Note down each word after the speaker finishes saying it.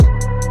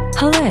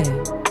Hello,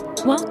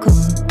 welcome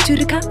to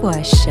the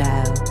Cowboy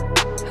Show,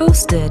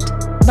 hosted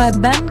by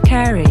Ben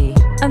Carey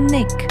and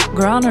Nick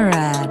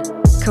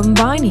Gronerad,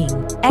 combining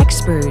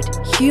expert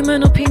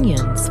human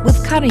opinions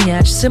with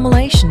cutting-edge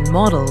simulation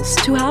models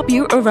to help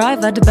you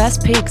arrive at the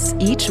best picks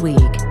each week.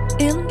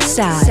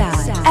 Inside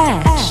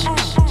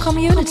Edge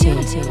Community.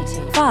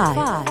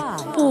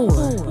 5, 4,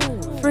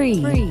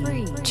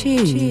 3,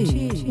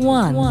 2,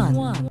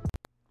 1.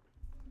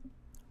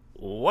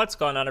 What's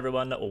going on,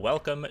 everyone?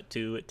 Welcome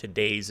to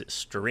today's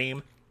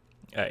stream.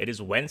 It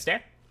is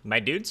Wednesday, my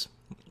dudes.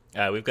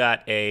 We've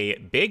got a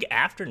big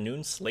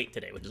afternoon slate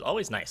today, which is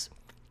always nice.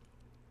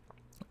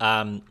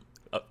 Of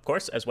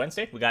course, as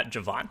Wednesday, we got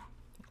Jovan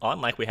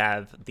on like we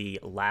have the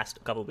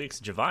last couple of weeks.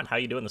 Jovan, how are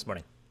you doing this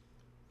morning?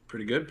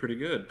 Pretty good.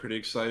 Pretty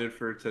excited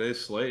for today's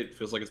slate.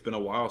 Feels like it's been a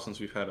while since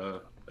we've had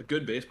a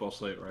good baseball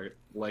slate, right?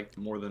 Like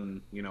more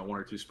than, one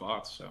or two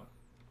spots, so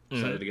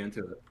excited to get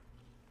into it.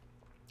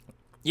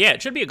 Yeah,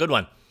 it should be a good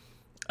one.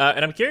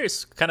 And I'm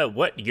curious kind of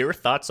what your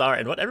thoughts are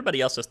and what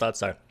everybody else's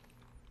thoughts are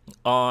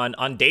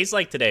on days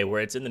like today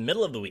where it's in the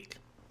middle of the week,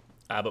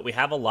 but we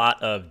have a lot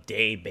of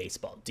day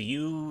baseball. Do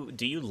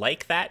you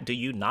like that? Do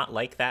you not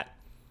like that?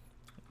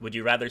 Would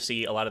you rather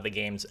see a lot of the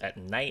games at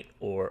night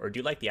or do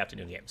you like the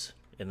afternoon games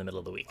in the middle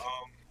of the week?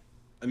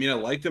 I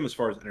like them as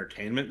far as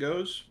entertainment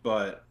goes,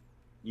 but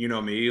you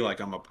know me, like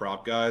I'm a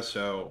prop guy,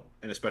 so,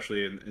 and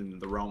especially in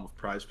the realm of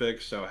prize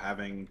picks, so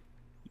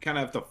you kind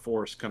of have to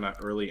force kind of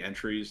early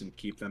entries and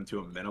keep them to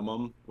a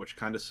minimum, which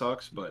kind of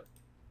sucks, but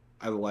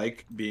I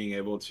like being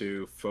able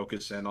to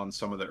focus in on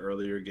some of the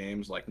earlier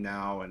games like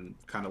now and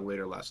kind of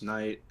later last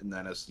night. And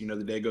then as,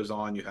 the day goes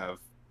on, you have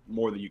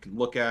more that you can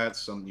look at,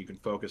 some you can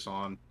focus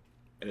on,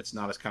 and it's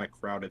not as kind of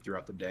crowded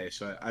throughout the day.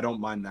 So I don't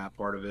mind that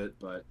part of it,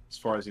 but as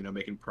far as,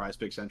 making prize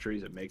picks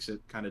entries, it makes it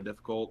kind of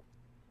difficult.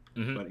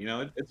 Mm-hmm.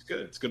 But, it's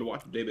good. It's good to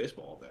watch day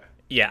baseball all day.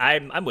 Yeah,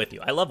 I'm with you.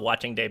 I love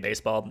watching day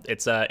baseball.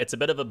 It's a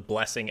bit of a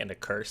blessing and a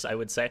curse, I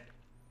would say.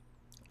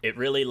 It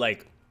really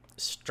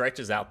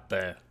stretches out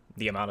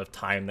the amount of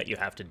time that you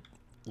have to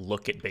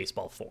look at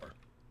baseball for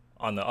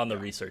on the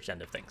research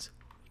end of things.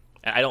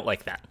 I don't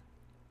like that,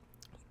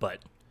 but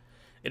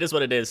it is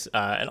what it is,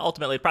 and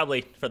ultimately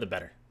probably for the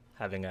better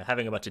having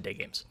a bunch of day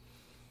games.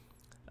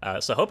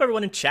 So hope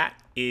everyone in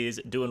chat is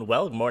doing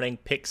well. Good morning,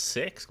 Pick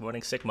 6. Good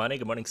morning, Sick Money.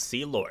 Good morning,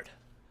 Sea Lord.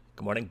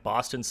 Good morning,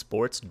 Boston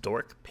Sports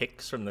Dork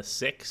Picks from the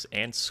 6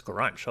 and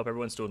Scrunch. Hope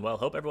everyone's doing well.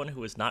 Hope everyone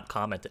who has not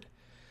commented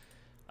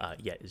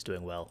yet is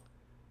doing well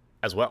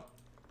as well.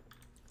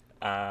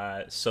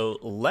 So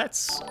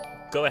let's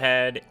go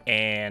ahead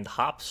and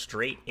hop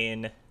straight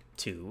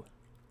into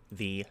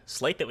the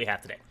slate that we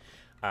have today.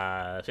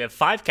 So we have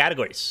 5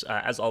 categories,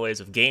 as always,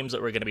 of games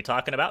that we're going to be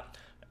talking about.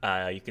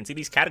 You can see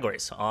these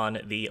categories on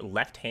the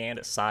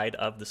left-hand side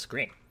of the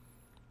screen.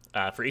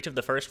 For each of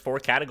the first 4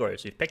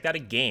 categories, we've picked out a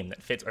game that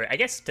fits, or I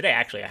guess today,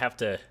 actually, I have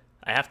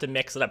to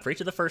mix it up. For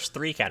each of the first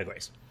 3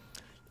 categories,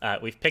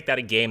 we've picked out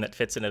a game that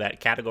fits into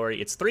that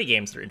category. It's 3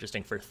 games that are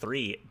interesting for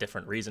 3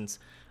 different reasons.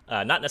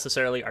 Not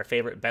necessarily our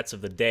favorite bets of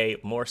the day,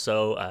 more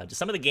so just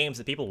some of the games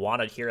that people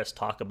want to hear us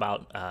talk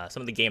about,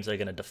 some of the games that are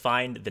going to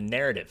define the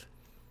narrative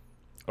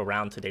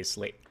around today's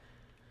slate.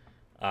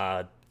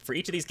 For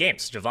each of these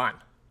games, Jovan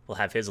will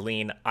have his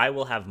lean, I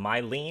will have my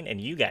lean, and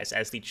you guys,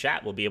 as the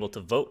chat, will be able to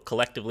vote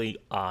collectively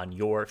on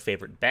your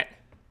favorite bet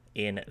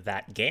in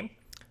that game.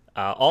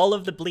 All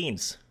of the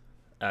leans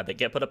that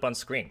get put up on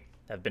screen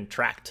have been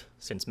tracked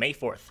since May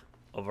 4th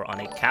over on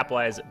a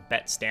Capwise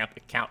Bet Stamp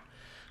account.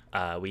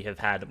 We have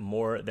had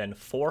more than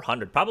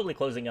 400, probably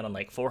closing in on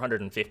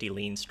 450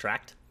 leans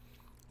tracked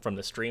from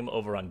the stream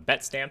over on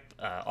BetStamp,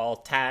 all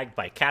tagged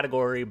by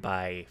category,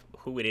 by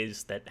who it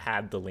is that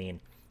had the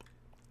lean.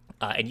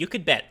 And you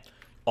could bet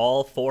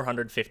all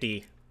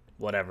 450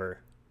 whatever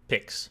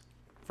picks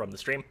from the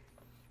stream,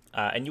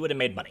 and you would have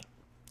made money,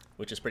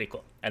 which is pretty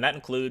cool. And that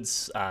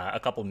includes a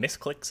couple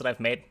misclicks that I've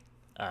made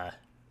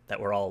that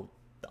were all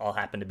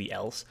happen to be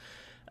L's.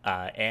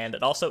 And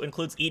it also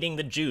includes eating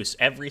the juice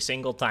every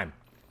single time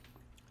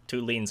 2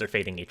 leans are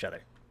fading each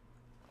other.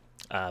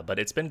 But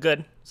it's been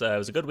good. So it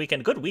was a good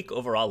weekend, good week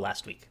overall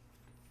last week.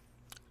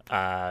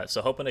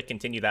 So hoping to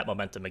continue that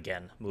momentum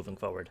again moving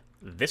forward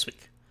this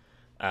week.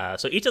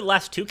 So each of the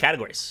last 2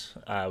 categories,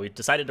 we've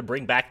decided to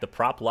bring back the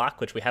prop lock,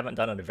 which we haven't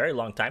done in a very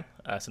long time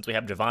since we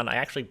have Jovan. I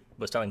actually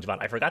was telling Jovan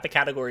I forgot the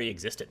category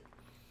existed.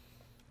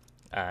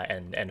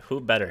 And who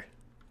better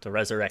to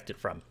resurrect it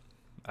from?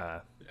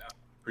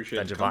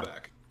 Appreciate the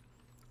comeback.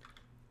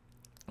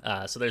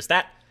 So there's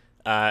that.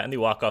 And the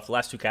walk-off, the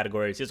last 2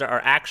 categories. These are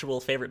our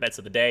actual favorite bets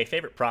of the day,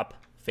 favorite prop,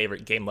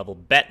 favorite game level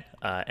bet.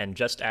 And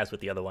just as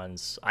with the other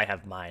ones, I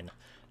have mine.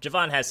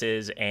 Jovan has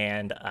his,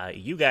 and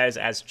you guys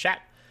as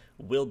chat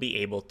will be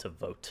able to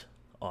vote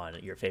on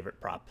your favorite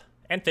prop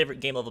and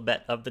favorite game level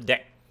bet of the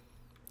day.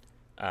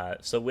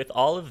 So with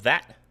all of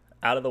that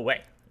out of the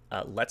way,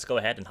 let's go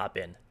ahead and hop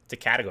in to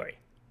category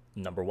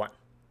number 1.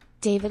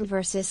 David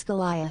versus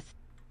Goliath.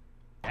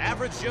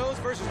 Average Joe's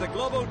versus the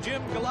Globo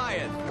Gym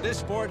Goliath. This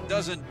sport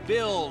doesn't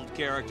build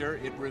character,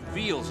 it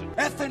reveals it.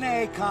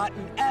 F&A,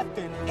 Cotton,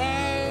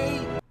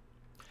 F&A.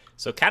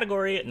 So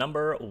category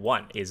number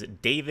 1 is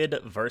David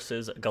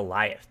versus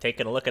Goliath.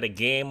 Taking a look at a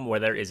game where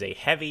there is a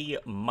heavy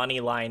money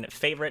line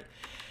favorite.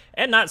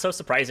 And not so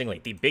surprisingly,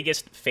 the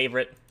biggest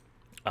favorite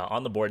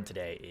on the board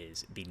today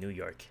is the New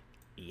York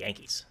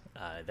Yankees.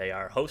 They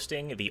are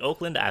hosting the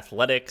Oakland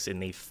Athletics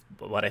in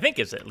what I think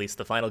is at least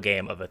the final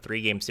game of a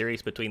 3-game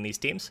series between these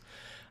teams.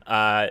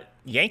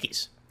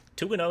 Yankees,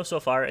 2-0 so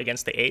far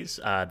against the A's.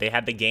 They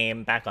had the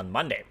game back on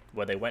Monday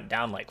where they went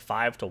down like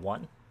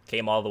 5-1.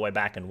 Came all the way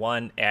back and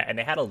won, and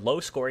they had a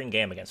low-scoring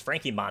game against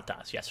Frankie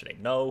Montas yesterday.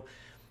 No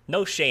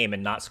shame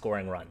in not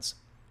scoring runs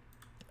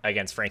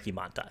against Frankie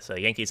Montas. So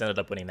the Yankees ended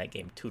up winning that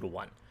game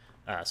 2-1.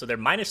 So they're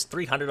minus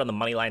 300 on the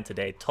money line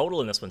today.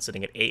 Total in this one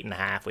sitting at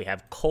 8.5. We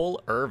have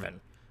Cole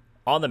Irvin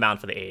on the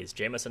mound for the A's.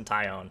 Jameson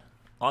Taillon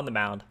on the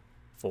mound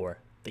for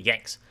the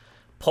Yanks.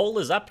 Poll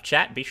is up,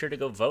 chat. Be sure to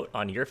go vote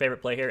on your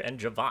favorite play here. And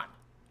Jovan,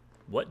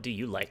 what do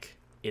you like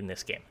in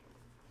this game?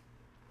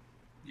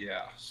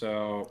 Yeah,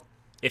 so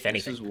if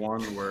anything, this is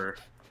one where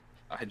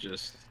I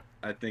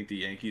think the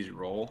Yankees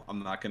roll.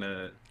 I'm not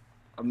gonna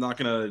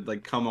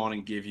like come on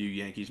and give you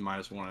Yankees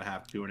minus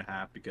 1.5,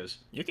 2.5 because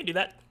you can do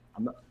that.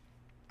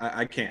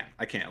 I can't.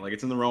 Like,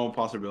 it's in the realm of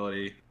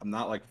possibility. I'm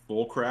not like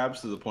full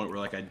crabs to the point where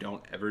like I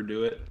don't ever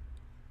do it,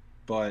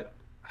 but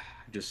I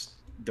just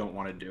don't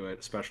want to do it,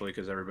 especially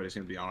because everybody's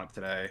gonna be on it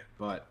today.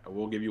 But I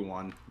will give you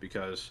one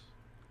because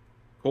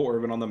Cole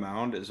Irvin on the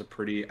mound is a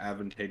pretty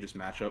advantageous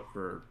matchup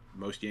for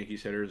most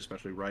Yankees hitters,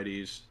 especially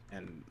righties,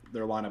 and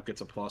their lineup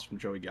gets a plus from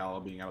Joey Gallo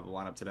being out of the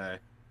lineup today.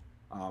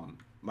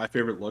 My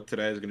favorite look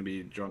today is going to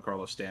be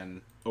Giancarlo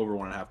Stanton over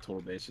 1.5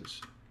 total bases.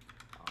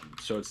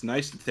 So it's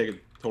nice to take a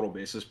total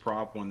bases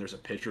prop when there's a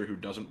pitcher who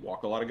doesn't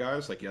walk a lot of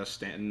guys. Like, yes,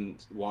 Stanton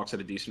walks at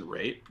a decent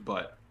rate,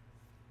 but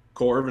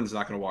Cole Irvin's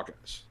not going to walk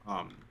guys.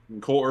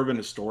 And Cole Irvin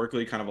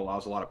historically kind of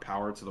allows a lot of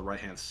power to the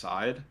right-hand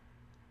side.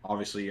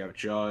 Obviously, you have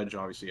Judge.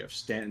 Obviously, you have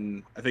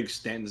Stanton. I think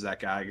Stanton's that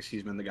guy because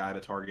he's been the guy to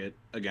target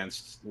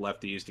against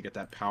lefties to get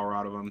that power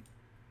out of him.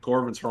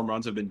 Corbin's home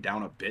runs have been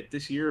down a bit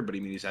this year, but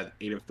he's had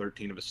 8 of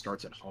 13 of his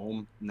starts at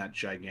home in that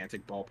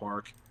gigantic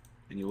ballpark.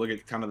 And you look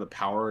at kind of the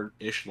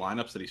power-ish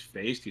lineups that he's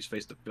faced. He's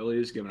faced the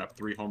Phillies, giving up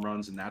 3 home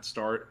runs in that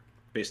start.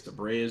 Faced the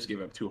Braves,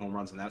 giving up 2 home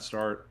runs in that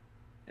start.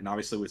 And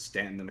obviously with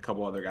Stanton and a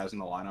couple other guys in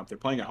the lineup, they're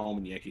playing at home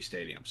in Yankee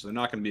Stadium, so they're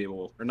not going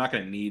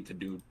to need to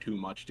do too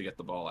much to get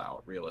the ball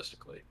out,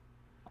 realistically.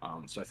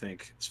 So I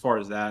think as far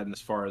as that and as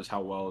far as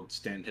how well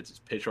Stanton hits his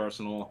pitch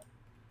arsenal,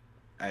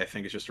 I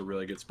think it's just a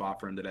really good spot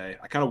for him today.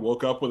 I kind of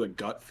woke up with a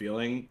gut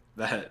feeling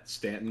that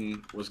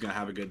Stanton was going to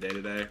have a good day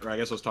today, or I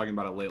guess I was talking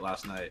about it late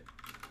last night.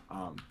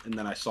 And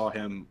then I saw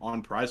him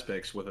on Prize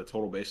Picks with a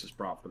total bases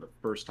prop for the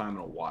first time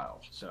in a while.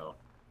 So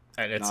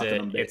and it's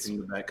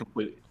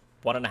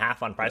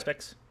 1.5 on Prize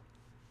Picks.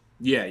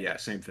 Yeah,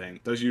 same thing.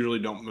 Those usually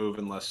don't move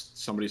unless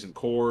somebody's in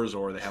cores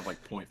or they have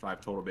like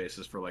 0.5 total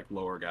bases for like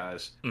lower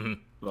guys.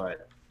 Mm-hmm.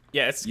 But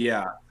it's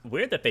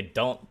weird that they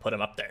don't put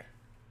him up there.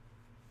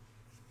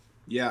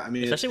 Yeah, I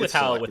mean, especially with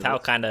how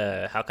kind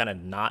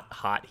of not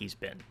hot he's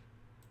been.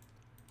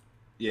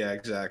 Yeah,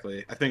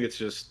 exactly. I think it's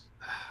just,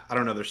 I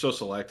don't know. They're so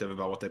selective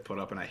about what they put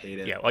up, and I hate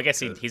it. Yeah, well, I guess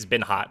he's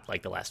been hot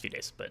like the last few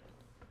days, but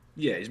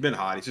yeah, he's been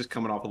hot. He's just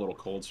coming off a little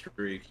cold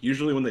streak.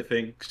 Usually, when they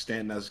think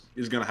Stanton is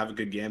going to have a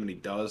good game, and he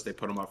does, they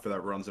put him up for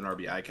that runs and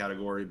RBI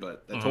category.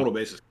 But the total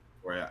basis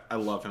category, I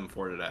love him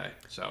for today.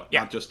 So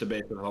not just to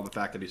base it on the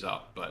fact that he's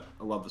up, but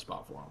I love the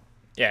spot for him.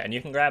 Yeah, and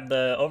you can grab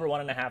the over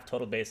 1.5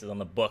 total bases on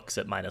the books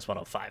at minus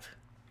 105.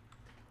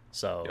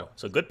 So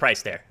good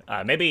price there.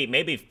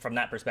 Maybe from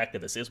that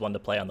perspective, this is one to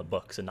play on the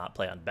books and not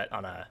play on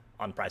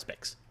Prize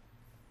Picks,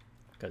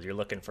 because you're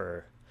looking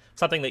for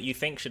something that you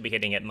think should be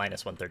hitting at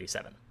minus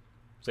 137.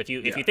 So if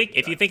you think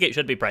it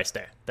should be priced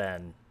there,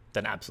 then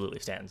absolutely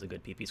Stanton's a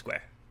good PP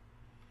square.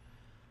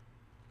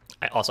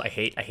 I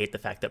hate the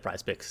fact that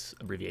Prize Picks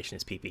abbreviation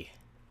is PP.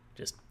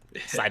 Just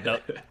side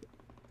note.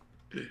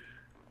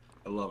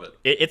 I love it.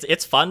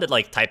 It's fun to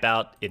like type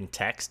out in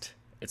text.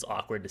 It's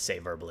awkward to say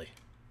verbally.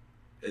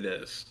 It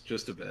is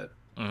just a bit.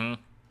 Mm-hmm.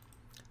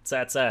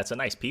 It's a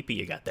nice PP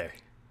you got there.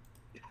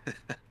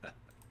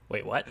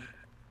 Wait, what?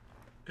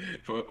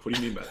 What do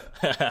you mean by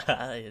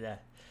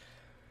that?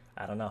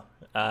 I don't know.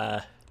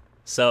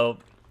 So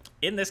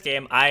in this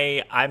game,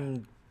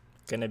 I'm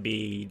gonna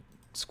be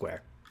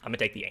square. I'm gonna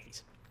take the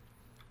Yankees.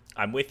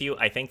 I'm with you.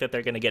 I think that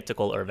they're gonna get to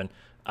Cole Irvin.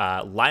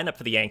 Lineup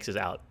for the Yanks is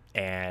out,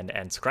 and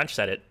Scrunch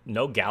said it.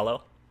 No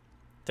Gallo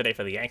today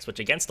for the Yanks,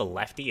 which against a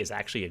lefty is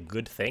actually a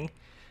good thing.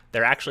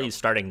 They're actually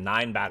starting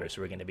 9 batters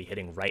who are going to be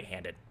hitting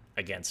right-handed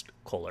against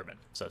Cole Irvin.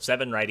 So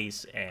 7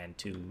 righties and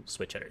 2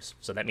 switch hitters.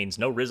 So that means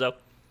no Rizzo,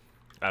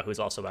 who's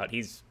also out.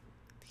 He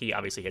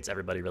obviously hits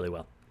everybody really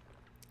well.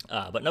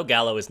 But no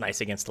Gallo is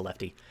nice against the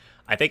lefty.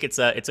 I think it's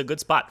a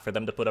good spot for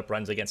them to put up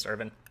runs against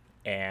Irvin.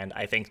 And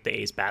I think the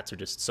A's bats are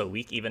just so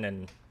weak, even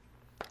in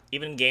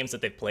games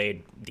that they've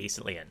played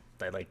decently in.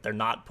 They're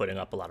not putting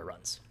up a lot of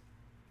runs.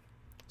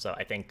 So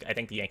I think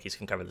the Yankees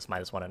can cover this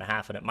minus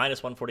 1.5, and at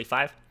minus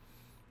 145.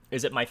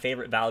 Is it my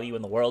favorite value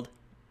in the world?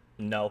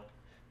 No,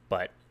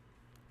 but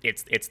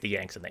it's the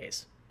Yanks and the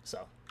A's.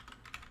 So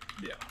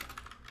yeah,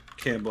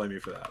 Can't blame you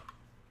for that.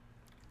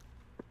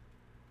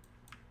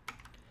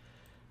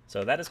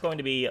 So that is going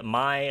to be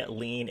my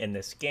lean in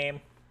this game.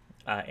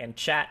 And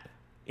chat,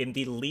 in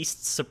the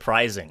least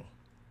surprising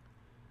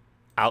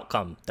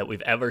outcome that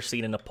we've ever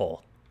seen in a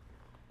poll,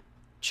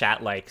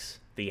 chat likes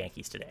the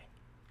Yankees today.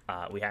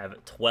 We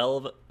have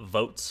 12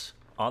 votes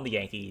on the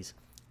Yankees,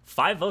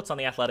 5 votes on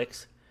the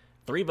Athletics,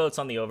 3 votes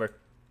on the over,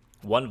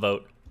 1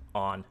 vote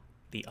on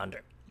the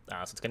under. So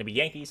it's going to be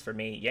Yankees for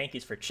me,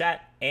 Yankees for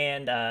chat,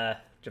 and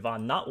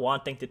Jovan not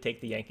wanting to take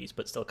the Yankees,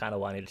 but still kind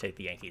of wanting to take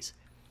the Yankees.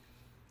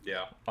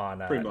 Yeah, on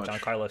pretty much.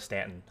 Giancarlo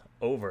Stanton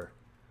over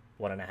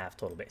 1.5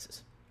 total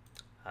bases.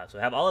 So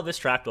I have all of this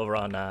tracked over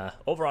on our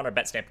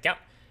BetStamp account,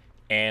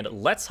 and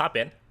let's hop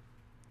in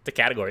to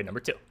category number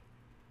 2.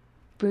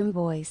 Broom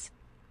Boys.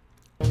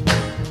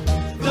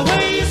 The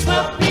way you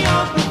swept me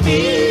off the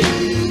feet,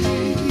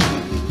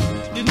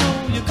 you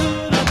know you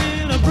could have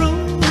been a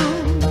broom.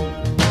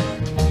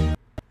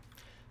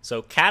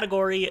 So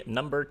category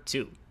number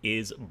 2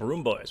 is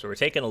Broom Boys, where we're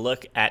taking a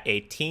look at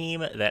a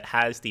team that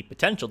has the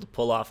potential to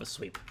pull off a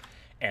sweep.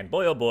 And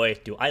boy, oh boy,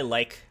 do I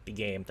like the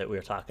game that we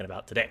are talking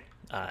about today.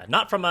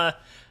 Not from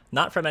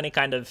any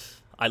kind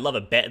of, I love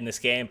a bet in this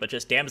game, but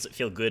just damn does it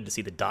feel good to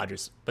see the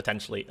Dodgers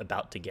potentially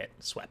about to get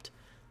swept.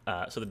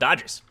 So the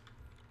Dodgers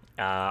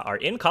are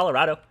in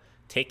Colorado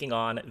taking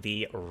on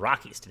the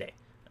Rockies today.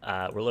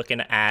 We're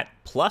looking at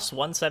plus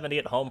 170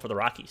 at home for the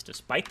Rockies,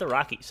 despite the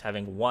Rockies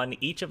having won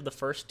each of the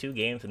first 2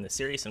 games in the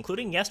series,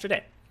 including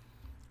yesterday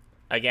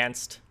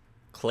against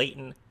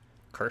Clayton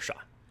Kershaw.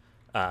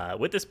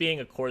 With this being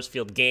a Coors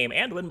Field game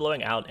and wind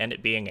blowing out and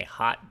it being a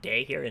hot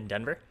day here in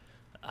Denver,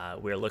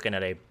 we're looking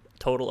at a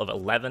total of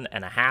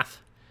 11.5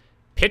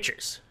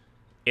 pitchers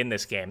in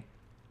this game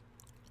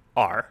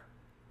are,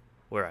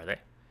 where are they?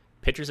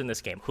 Pitchers in this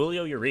game.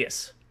 Julio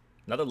Urias,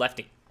 another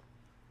lefty.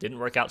 Didn't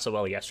work out so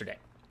well yesterday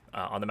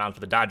on the mound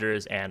for the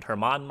Dodgers, and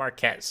German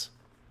Marquez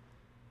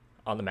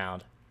on the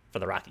mound for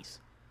the Rockies.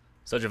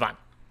 So, Jovan,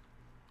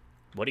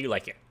 what do you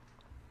like here?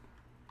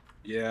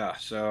 Yeah,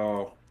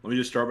 so let me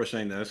just start by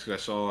saying this,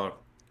 because I saw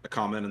a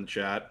comment in the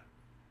chat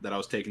that I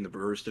was taking the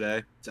Brewers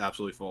today. It's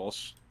absolutely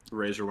false. The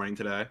Rays are winning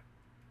today.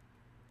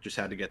 Just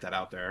had to get that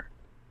out there,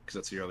 because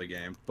that's the early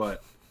game.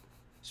 But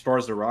as far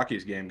as the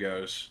Rockies game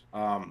goes,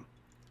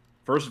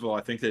 first of all,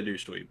 I think they do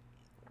sweep.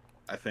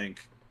 I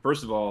think,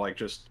 first of all, like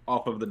just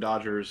off of the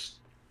Dodgers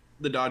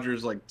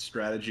like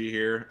strategy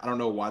here, I don't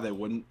know why they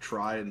wouldn't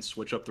try and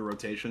switch up the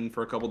rotation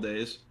for a couple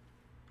days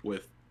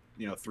with,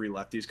 3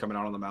 lefties coming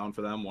out on the mound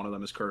for them. One of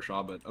them is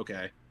Kershaw, but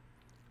okay.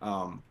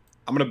 I'm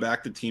going to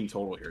back the team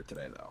total here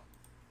today,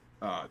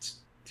 though. It's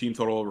team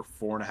total over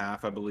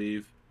 4.5, I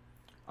believe.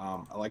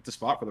 I like the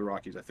spot for the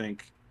Rockies. I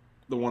think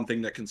the one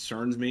thing that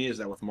concerns me is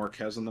that with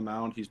Marquez on the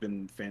mound, he's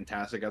been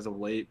fantastic as of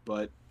late,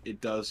 but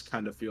it does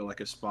kind of feel like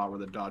a spot where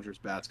the Dodgers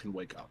bats can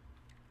wake up.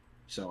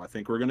 So I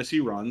think we're going to see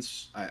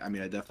runs. I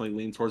mean, I definitely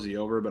lean towards the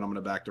over, but I'm going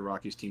to back the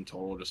Rockies team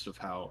total just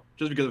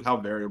because of how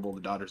variable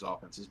the Dodgers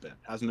offense has been.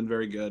 Hasn't been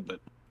very good,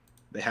 but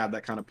they have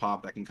that kind of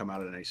pop that can come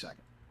out at any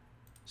second.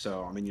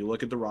 So, I mean, you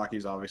look at the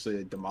Rockies, obviously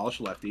they demolish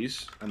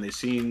lefties, and they've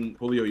seen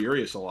Julio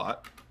Urias a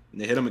lot,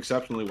 and they hit him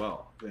exceptionally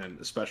well, and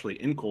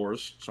especially in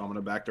Coors, so I'm going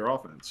to back their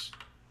offense.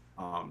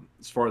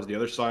 As far as the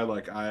other side,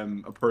 like I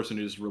am a person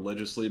who's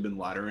religiously been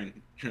laddering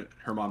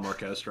German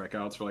Marquez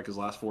strikeouts for like his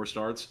last 4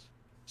 starts.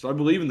 So I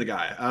believe in the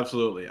guy.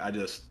 Absolutely. I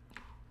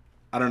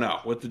don't know.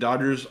 With the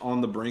Dodgers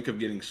on the brink of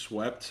getting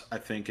swept, I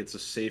think it's a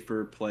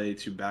safer play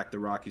to back the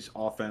Rockies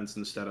offense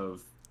instead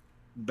of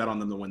bet on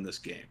them to win this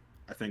game.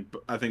 I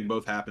think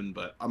both happen,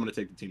 but I'm going to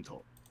take the team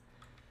total.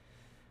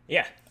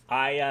 Yeah,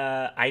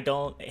 I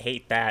don't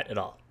hate that at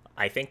all.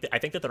 I think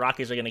that the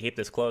Rockies are going to keep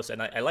this close,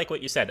 and I like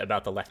what you said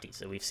about the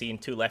lefties. We've seen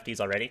 2 lefties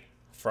already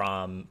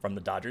from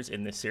the Dodgers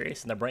in this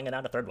series, and they're bringing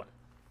out a third one.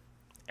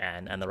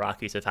 And the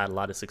Rockies have had a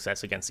lot of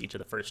success against each of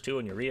the first 2,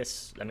 and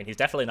Urias, I mean, he's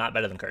definitely not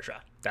better than Kershaw.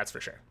 That's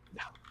for sure.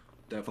 No,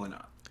 definitely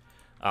not.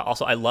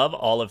 Also, I love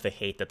all of the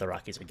hate that the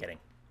Rockies are getting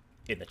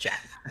in the chat.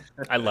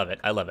 I love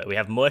it. We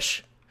have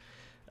Mush.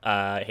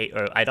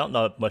 I don't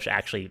know if Mush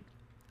actually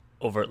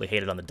overtly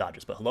hated on the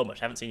Dodgers, but hello, Mush.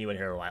 Haven't seen you in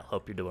here in a while.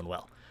 Hope you're doing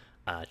well.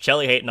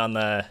 Chelly hating on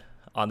the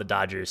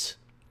Dodgers.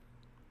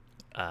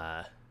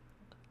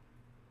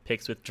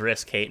 Picks with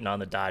Drisk hating on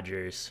the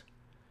Dodgers.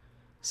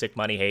 Sick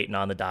Money hating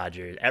on the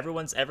Dodgers.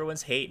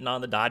 Everyone's hating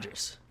on the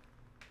Dodgers.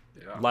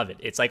 Yeah. Love it.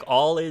 It's like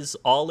all is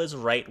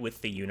right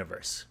with the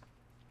universe.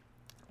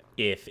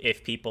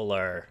 If people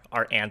are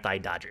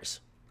anti-Dodgers.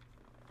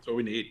 That's what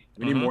we need.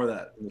 We need more of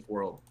that in this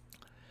world.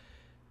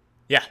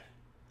 Yeah.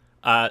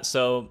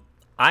 So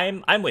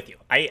I'm with you.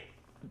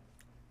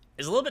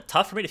 It's a little bit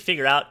tough for me to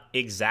figure out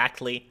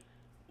exactly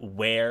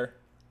where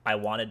I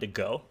wanted to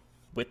go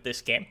with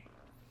this game.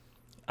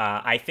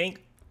 I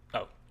think.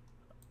 Oh,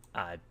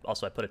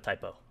 also I put a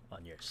typo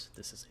on yours.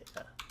 This is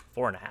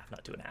 4.5,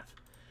 not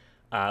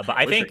 2.5. But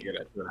I think. I get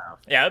it, 2.5.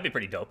 Yeah, that'd be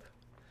pretty dope.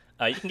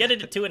 You can get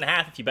it at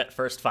 2.5 if you bet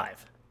first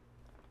 5.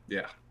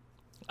 Yeah.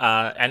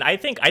 And I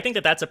think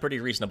that that's a pretty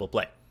reasonable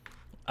play.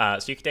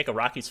 So you can take a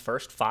Rockies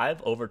first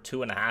 5 over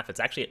 2.5. It's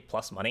actually at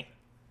plus money,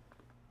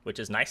 which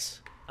is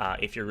nice.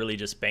 if you're really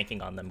just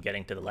banking on them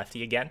getting to the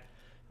lefty again.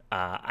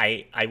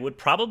 I would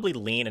probably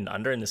lean an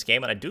under in this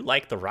game, and I do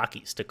like the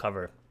Rockies to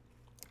cover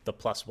the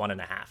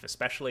 +1.5,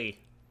 especially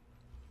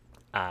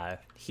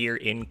here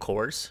in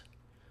Coors.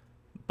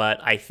 But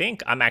I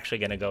think I'm actually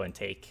going to go and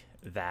take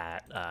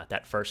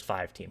that first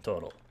 5 team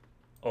total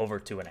over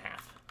 2.5.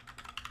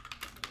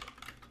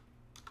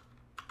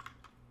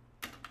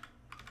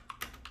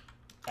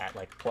 At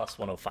like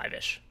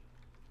 +105-ish.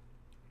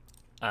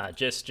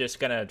 Just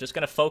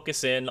gonna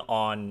focus in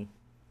on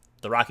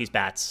the Rockies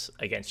bats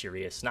against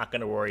Urias. Not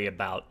gonna worry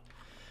about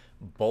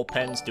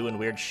bullpens doing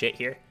weird shit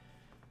here.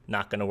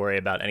 Not gonna worry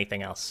about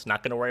anything else.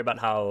 Not gonna worry about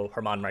how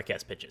German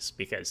Marquez pitches,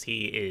 because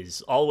he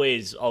is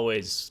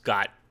always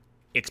got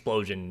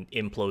explosion,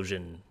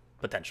 implosion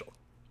potential.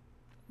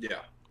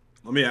 Yeah.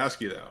 Let me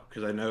ask you though,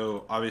 because I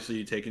know obviously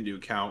you take into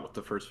account with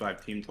the first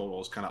 5 team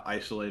totals, kind of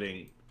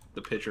isolating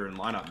the pitcher and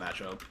lineup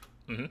matchup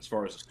as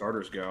far as the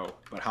starters go.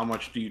 But how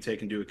much do you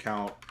take into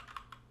account,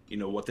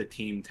 what the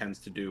team tends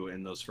to do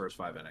in those first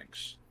 5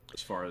 innings,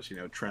 as far as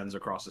trends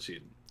across the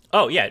season?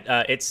 Oh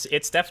yeah,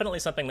 it's definitely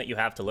something that you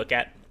have to look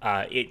at.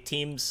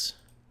 Teams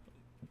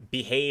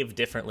behave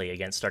differently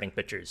against starting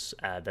pitchers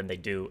than they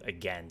do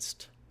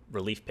against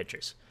relief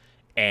pitchers,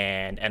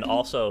 and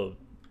also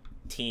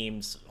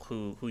teams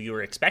who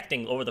you're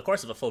expecting over the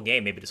course of a full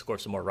game maybe to score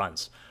some more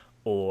runs,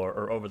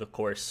 or over the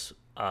course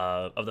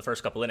of the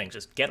first couple innings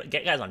just get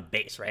guys on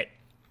base, right?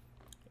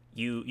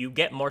 You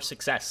get more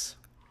success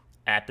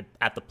at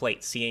the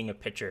plate seeing a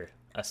pitcher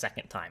a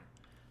second time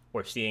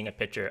or seeing a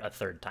pitcher a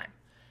third time.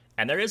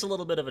 And there is a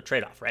little bit of a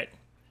trade-off, right?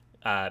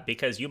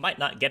 Because you might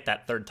not get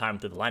that third time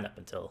through the lineup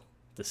until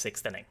the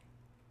 6th inning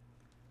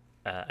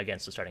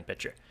against the starting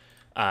pitcher.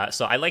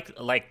 So I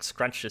like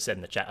Scrunch just said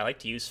in the chat, I like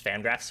to use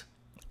Fangraphs.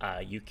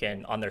 You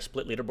can, on their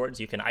split leaderboards,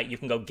 you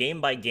can go game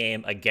by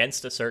game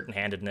against a certain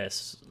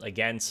handedness,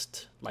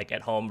 against like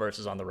at home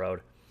versus on the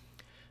road,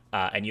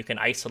 and you can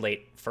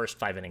isolate first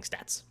 5 inning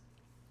stats.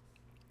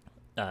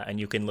 And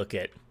you can look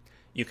at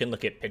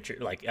pitcher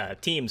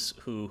teams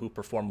who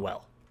perform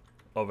well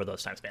over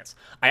those time spans.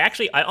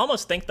 I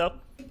almost think though,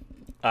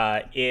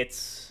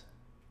 it's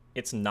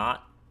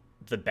not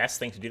the best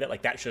thing to do that.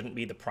 Like that shouldn't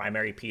be the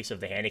primary piece of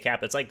the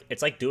handicap. It's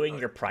like doing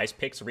your Prize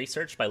Picks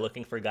research by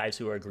looking for guys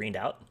who are greened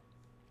out.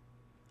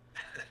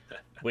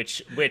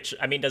 Which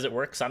I mean, does it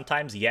work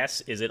sometimes?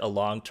 Yes. Is it a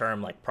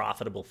long-term like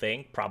profitable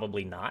thing?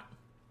 Probably not.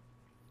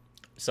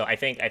 So I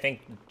think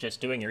just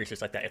doing your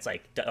research like that, it's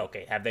like,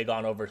 okay, have they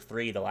gone over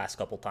 3 the last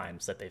couple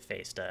times that they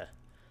faced a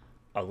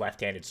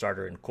left-handed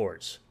starter in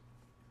Coors?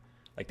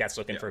 Like that's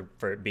looking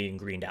for being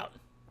greened out.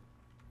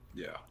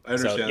 Yeah, I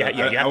understand. So,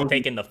 you have to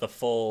take in the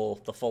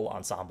full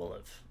ensemble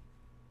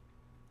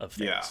of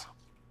things. Yeah,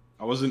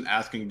 I wasn't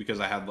asking because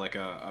I had like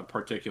a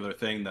particular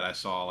thing that I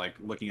saw, like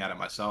looking at it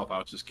myself. I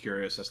was just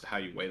curious as to how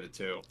you weigh the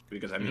two,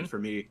 because I mean, for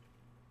me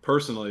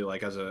personally,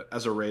 like as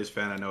a Rays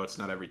fan, I know it's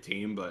not every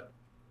team, but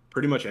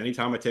pretty much any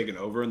time I take an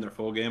over in their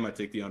full game, I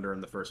take the under in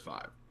the first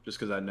 5, just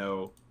because I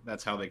know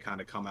that's how they kind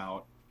of come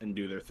out and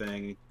do their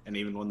thing. And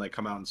even when they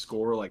come out and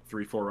score like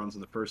 3-4 runs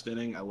in the first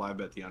inning, I live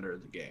bet the under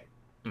of the game.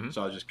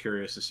 So I was just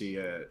curious to see,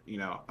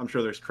 I'm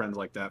sure there's trends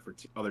like that for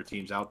other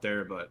teams out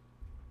there, but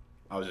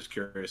I was just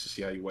curious to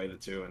see how you weigh the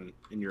two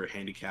in your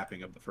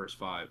handicapping of the first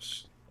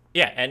 5s.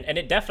 Yeah, and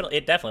it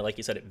definitely, like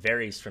you said, it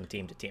varies from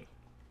team to team.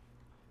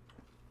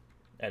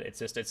 And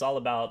it's all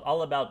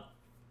about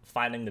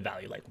finding the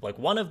value. Like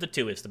one of the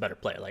two is the better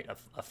play, like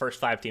a first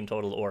 5 team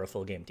total or a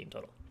full game team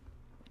total.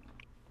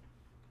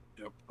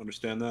 Yep,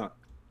 understand that.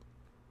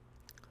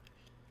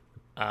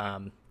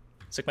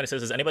 Sickman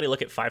says, does anybody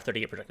look at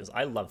 538 projections?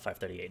 I love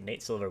 538.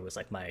 Nate Silver was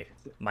like my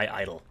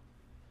idol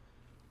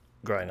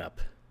growing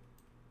up.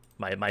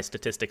 My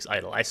statistics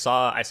idol. I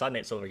saw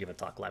Nate Silver give a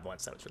talk live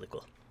once. That was really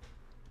cool.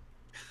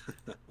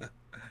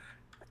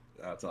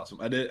 That's awesome.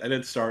 I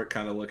did start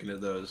kind of looking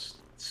at those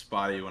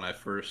spotty when I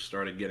first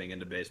started getting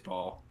into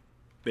baseball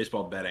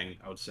betting,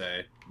 I would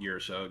say a year or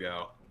so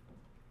ago.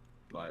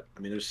 But I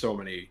mean, there's so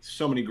many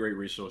great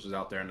resources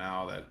out there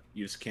now that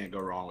you just can't go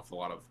wrong with a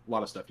lot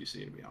of stuff you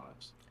see, to be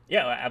honest.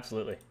 Yeah,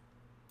 absolutely.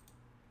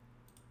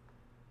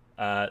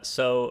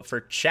 So for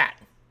chat,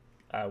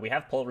 we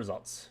have poll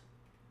results,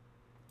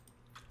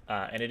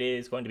 and it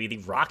is going to be the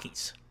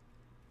Rockies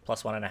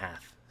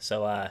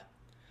 +1.5.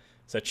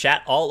 So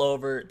chat all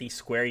over the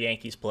Square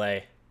Yankees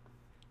play.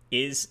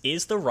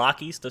 Is the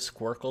Rockies the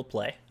Squircle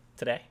play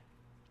today?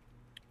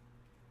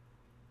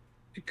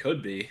 It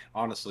could be,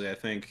 honestly.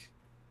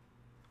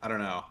 I don't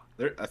know.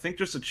 I think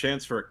there's a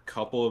chance for a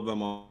couple of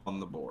them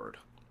on the board.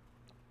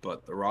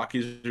 But the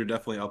Rockies are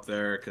definitely up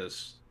there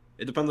because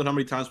it depends on how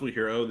many times we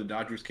hear, oh, the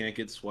Dodgers can't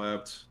get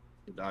swept.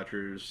 The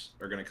Dodgers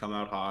are going to come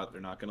out hot. They're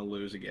not going to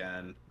lose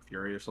again.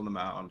 Furious on the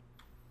mound.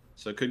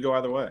 So it could go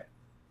either way.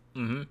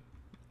 Mm-hmm.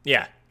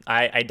 Yeah,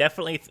 I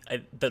definitely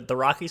the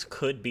Rockies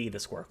could be the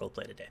Squircle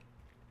play today.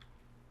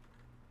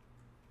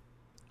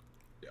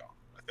 Yeah,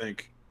 I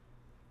think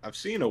I've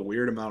seen a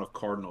weird amount of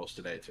Cardinals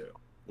today too,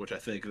 which I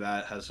think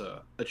that has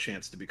a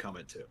chance to become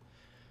it too.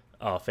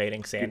 Oh,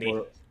 fading Sandy.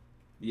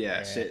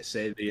 Yeah,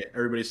 Yeah.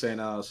 everybody's saying,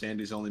 "Oh,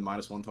 Sandy's only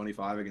minus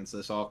 125 against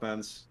this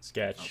offense." I was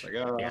Sketch. like,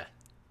 Yeah.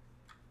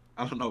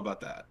 I don't know about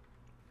that.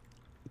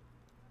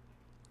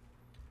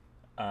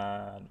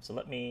 So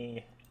let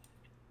me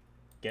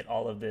get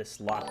all of this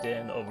locked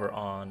in over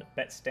on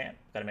BetStamp.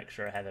 Got to make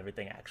sure I have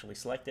everything actually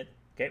selected.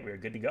 Okay, we're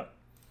good to go.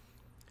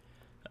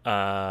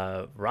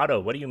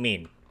 Rado, what do you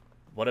mean?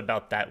 What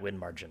about that win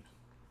margin?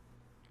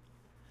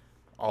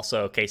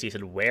 Also, Casey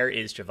said, where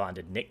is Jovan?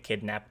 Did Nick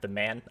kidnap the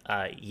man?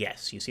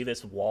 Yes. You see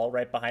this wall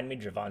right behind me?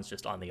 Jovan's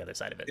just on the other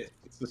side of it.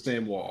 It's the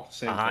same wall,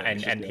 same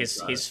thing. And It's just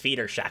the other his side. feet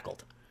are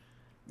shackled.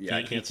 Yeah,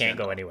 I He can't can't go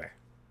stand up. anywhere.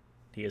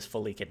 He is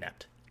fully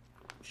kidnapped.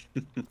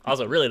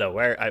 Also, really though,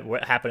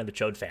 what happened to the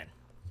Chode fan?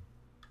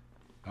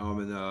 I'm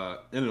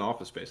in an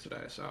office space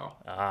today, so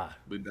Ah,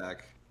 we'll be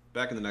back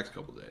in the next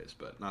couple days,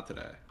 but not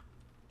today.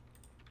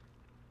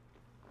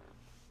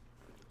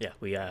 yeah,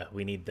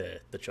 we need the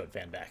Chode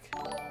fan back.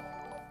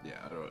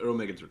 Yeah, it'll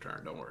make its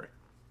return. Don't worry.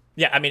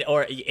 Yeah, I mean,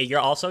 or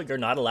you're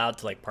not allowed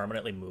to like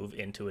permanently move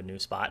into a new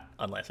spot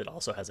unless it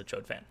also has a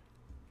Chode fan.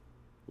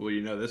 Well,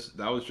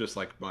 that was just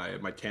like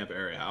my Tampa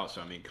area house.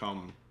 So, I mean,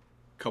 come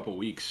couple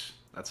weeks,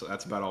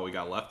 that's about all we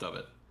got left of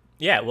it.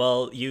 Yeah,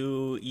 well,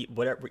 you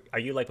whatever, are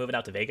you like moving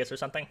out to Vegas or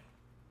something?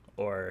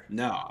 Or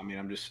No, I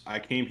mean, I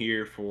came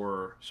here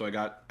so I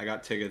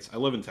got tickets. I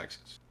live in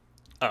Texas,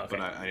 oh, okay.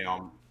 but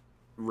I'm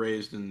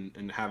raised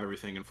and have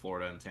everything in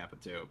Florida and Tampa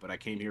too. But I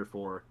came here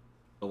for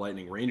the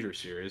Lightning Ranger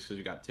series because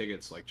we got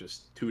tickets like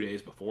just 2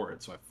 days before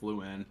it. So I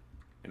flew in,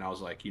 and I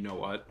was like, you know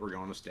what, we're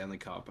going to Stanley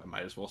Cup. I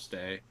might as well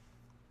stay.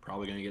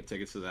 Probably gonna get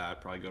tickets to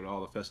that. Probably go to all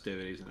the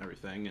festivities and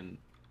everything. And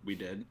we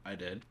did. I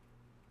did.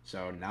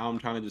 So now I'm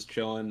kind of just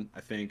chilling.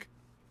 I think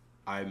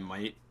I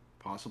might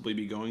possibly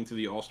be going to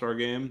the All-Star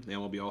game, the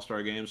MLB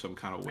All-Star game. So I'm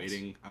kind of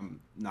waiting. I'm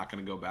not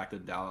going to go back to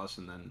Dallas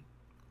and then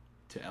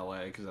to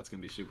LA because that's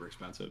going to be super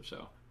expensive.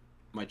 So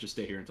might just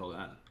stay here until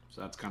then.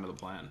 So that's kind of the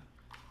plan.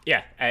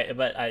 Yeah,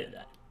 but I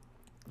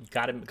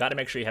gotta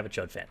make sure you have a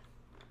Chode fan.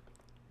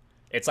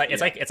 It's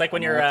like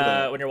when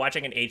you're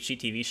watching an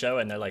HGTV show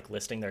and they're like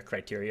listing their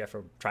criteria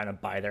for trying to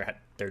buy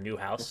their new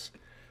house,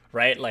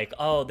 right? Like,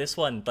 oh, this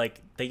one,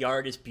 like the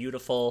yard is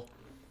beautiful,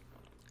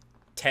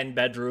 10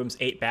 bedrooms,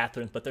 8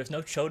 bathrooms, but there's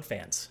no Chode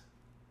fans.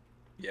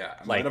 Yeah, I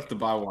Like- might have to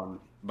buy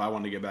one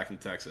to get back in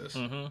Texas.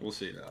 We'll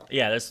see though.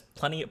 Yeah, there's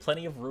plenty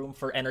of room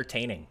for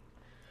entertaining,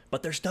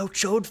 but there's no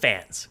Chode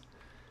fans.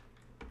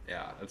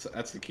 Yeah,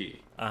 that's the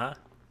key. All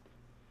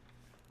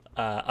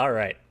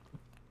right.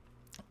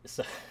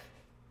 So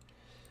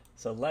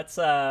let's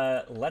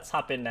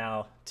hop in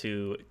now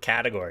to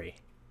category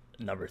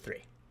number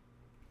 3.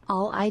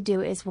 All I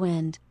do is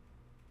win.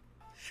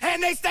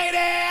 And they stay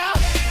there,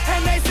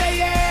 and they say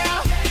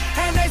yeah,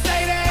 and they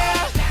say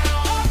there.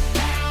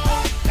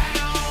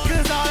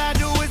 'Cause all I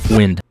do is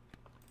Wind.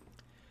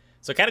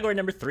 So category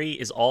number 3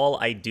 is all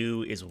I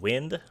do is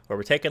wind, where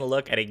we're taking a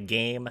look at a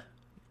game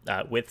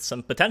with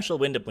some potential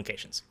wind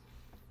implications.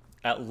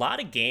 A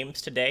lot of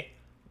games today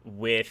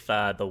with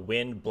the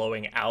wind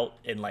blowing out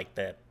in like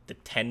the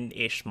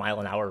 10-ish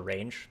mile an hour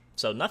range.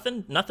 So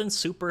nothing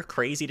super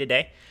crazy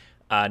today.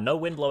 No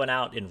wind blowing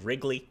out in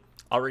Wrigley.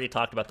 Already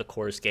talked about the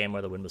Coors game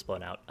where the wind was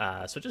blown out.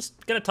 So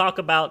just going to talk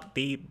about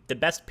the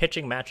best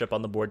pitching matchup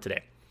on the board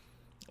today.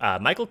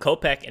 Michael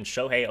Kopech and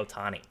Shohei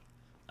Ohtani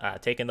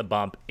taking the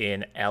bump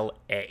in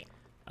LA.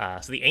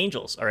 So the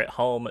Angels are at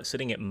home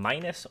sitting at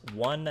minus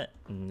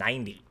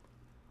 190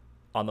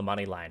 on the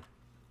money line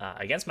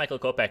against Michael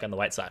Kopech on the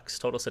White Sox.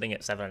 Total sitting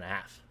at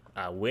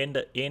 7.5.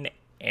 Wind in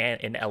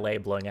LA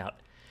blowing out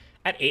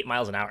at 8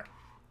 miles an hour.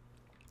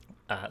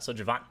 So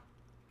Jovan,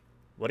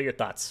 what are your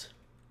thoughts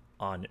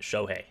on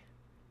Shohei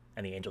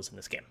and the Angels in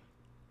this game?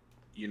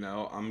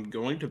 I'm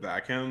going to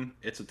back him.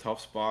 It's a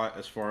tough spot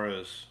as far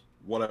as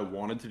what I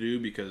wanted to do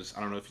because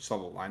I don't know if you saw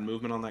the line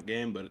movement on that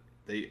game, but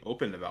they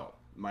opened about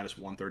minus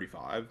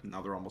 135.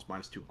 Now they're almost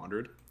minus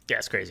 200. Yeah,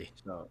 it's crazy.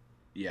 So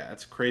yeah,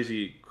 it's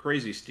crazy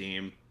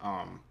steam.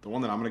 The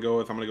one that I'm gonna go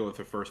with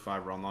the first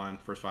 5 run line,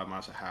 first 5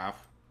 minus a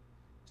half.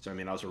 So I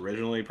mean, I was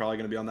originally probably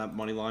gonna be on that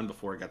money line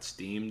before it got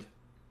steamed,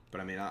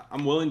 but I mean,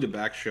 I'm willing to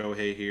back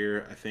Shohei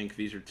here. I think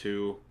these are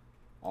two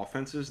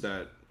offenses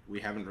that we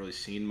haven't really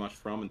seen much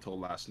from until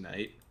last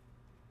night.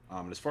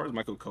 As far as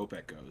Michael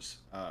Kopech goes,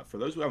 for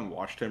those who haven't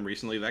watched him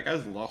recently, that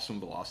guy's lost some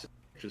velocity,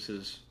 which is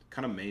his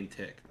kind of main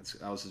tick.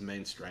 That was his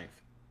main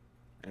strength.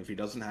 And if he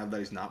doesn't have that,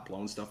 he's not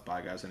blowing stuff by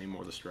guys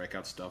anymore. The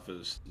strikeout stuff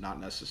is not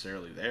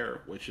necessarily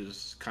there, which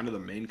is kind of the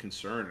main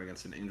concern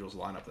against an Angels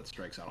lineup that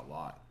strikes out a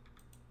lot.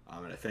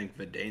 And I think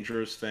the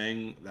dangerous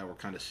thing that we're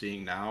kind of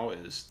seeing now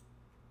is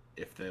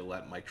if they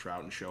let Mike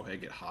Trout and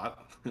Shohei get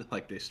hot,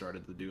 like they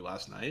started to do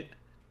last night,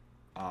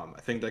 I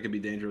think that could be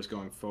dangerous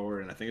going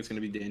forward, and I think it's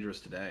going to be dangerous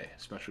today,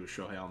 especially with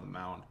Shohei on the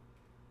mound.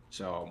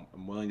 So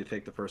I'm willing to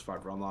take the first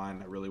 5 run line.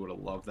 I really would have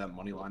loved that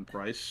money line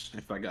price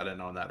if I got in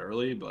on that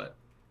early, but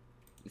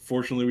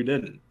unfortunately we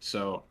didn't.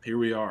 So here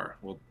we are.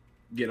 We'll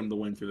get them the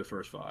win through the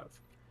first 5.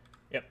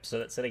 Yep, so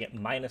that's sitting at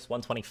minus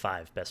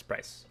 125 best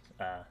price.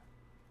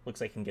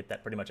 Looks like you can get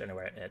that pretty much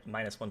anywhere at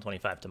minus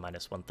 125 to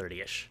minus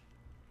 130-ish.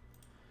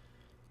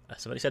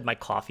 Somebody said my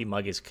coffee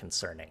mug is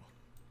concerning.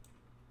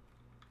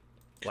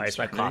 Why is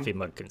my coffee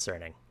mug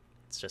concerning?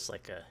 It's just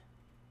like a...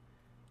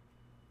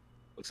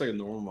 Looks like a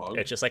normal mug.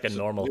 It's just like a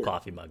normal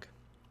coffee mug.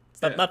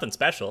 It's not nothing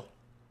special.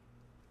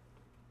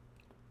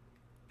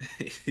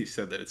 He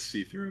said that it's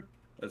see-through.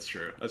 That's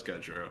true. That's kind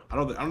of true. I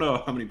don't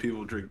know how many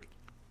people drink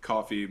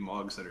coffee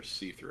mugs that are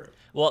see-through.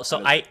 Well,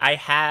 so I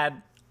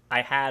had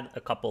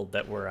a couple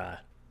that were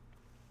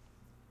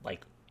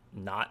like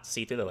not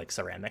see-through. They're like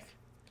ceramic,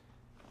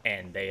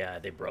 and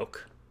they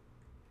broke.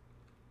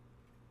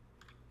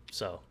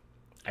 So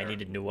I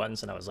needed new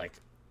ones, and I was like,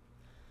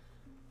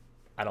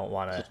 I don't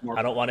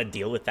want to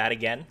deal with that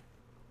again.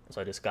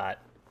 So I just got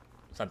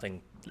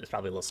something that's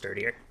probably a little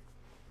sturdier.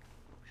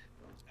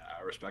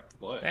 I respect the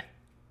play. Yeah.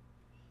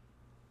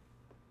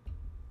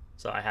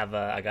 So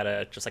I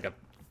got just like a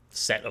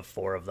set of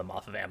 4 of them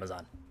off of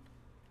Amazon.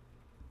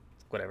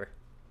 Whatever.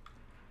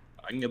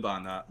 I can get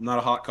behind that. I'm not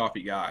a hot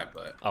coffee guy,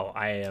 but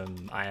I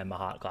am a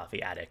hot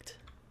coffee addict.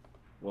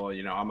 well,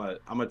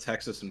 I'm a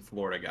Texas and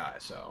Florida guy,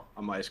 so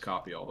I'm iced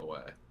coffee all the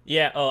way.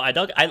 Yeah. Oh, I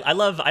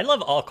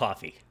love all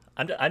coffee.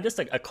 I'm just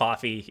a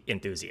coffee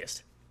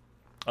enthusiast.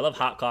 I love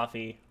hot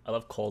coffee. I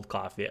love cold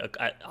coffee.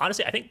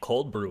 Honestly, I think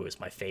cold brew is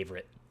my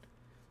favorite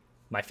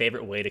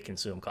way to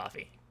consume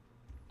coffee.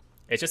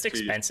 It's just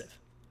expensive.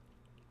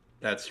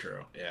 That's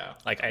true. Yeah.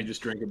 Like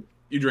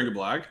you drink a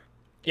black?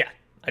 Yeah,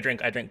 I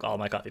drink all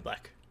my coffee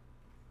black.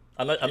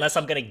 Unless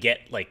I'm gonna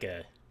get like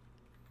a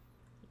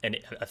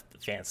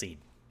fancy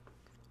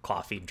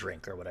coffee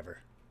drink or whatever.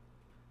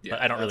 Yeah,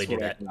 but I don't really do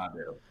that.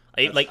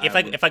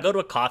 If I go to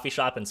a coffee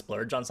shop and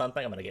splurge on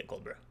something, I'm gonna get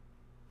cold brew.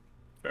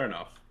 Fair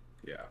enough.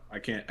 Yeah, I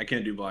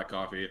can't do black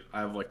coffee.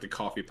 I have like the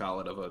coffee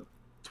palate of a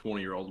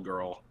 20-year-old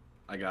girl.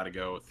 I gotta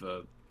go with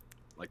the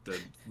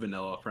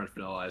French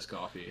vanilla iced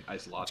coffee,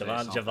 iced latte.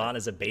 Jovan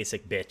is a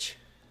basic bitch.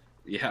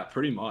 Yeah,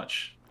 pretty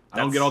much. I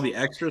don't get all the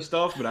extra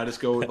stuff, but I just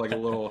go with like a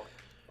little,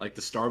 like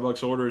the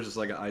Starbucks order is just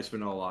like an iced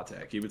vanilla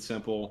latte. I keep it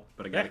simple,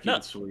 but I gotta keep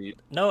it sweet.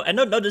 No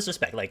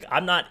disrespect. Like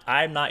I'm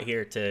not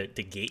here to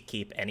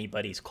gatekeep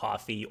anybody's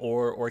coffee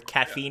or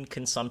caffeine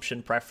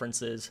consumption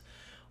preferences,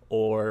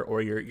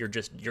 or your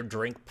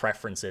drink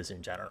preferences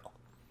in general.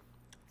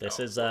 This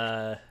is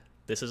a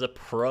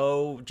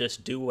pro.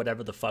 Just do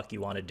whatever the fuck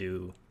you want to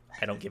do.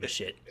 I don't give a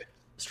shit.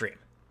 Stream.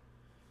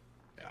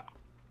 Yeah.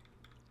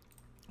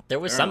 There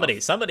was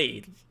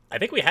somebody. I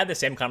think we had the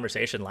same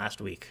conversation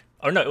last week.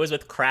 Oh no, it was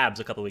with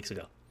Krabs a couple weeks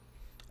ago.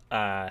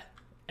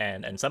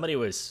 And somebody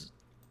was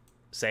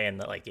saying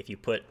that like if you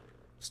put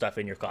stuff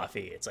in your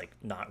coffee, it's like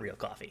not real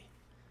coffee.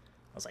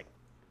 I was like,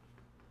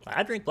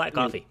 I drink black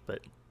coffee, but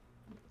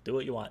do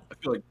what you want. I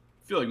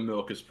feel like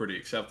milk is pretty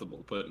acceptable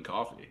to put in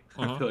coffee.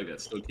 I feel like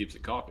that still keeps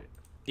it coffee.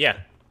 Yeah.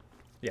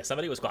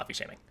 Somebody was coffee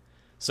shaming.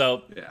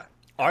 So yeah.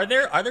 Are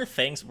there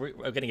things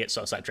we're gonna get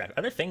so sidetracked?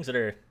 Are there things that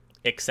are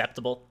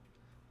acceptable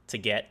to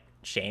get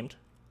shamed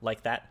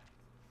like that?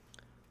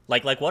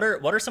 Like what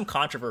are some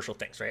controversial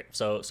things, right?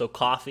 So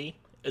coffee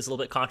is a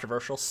little bit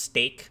controversial.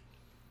 Steak,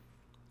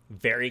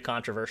 very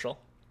controversial.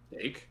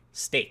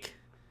 Steak,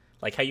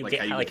 like how you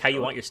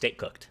want your steak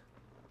cooked.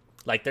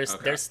 Like there's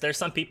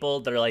some people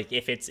that are like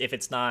if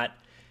it's not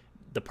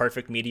the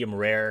perfect medium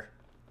rare,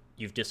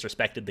 you've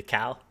disrespected the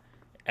cow,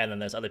 and then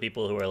there's other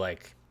people who are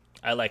like,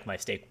 I like my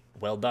steak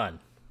well done.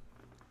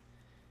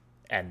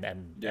 And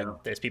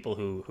there's people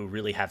who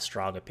really have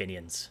strong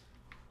opinions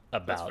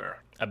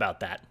about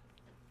that.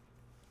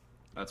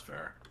 That's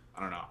fair.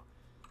 I don't know.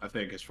 I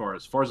think as far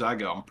as I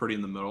go, I'm pretty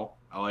in the middle.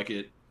 I like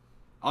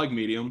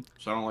medium,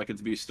 so I don't like it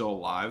to be still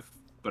alive.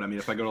 But I mean,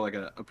 if I go to like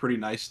a pretty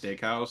nice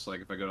steakhouse,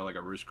 like if I go to like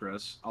a Ruth's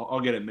Chris,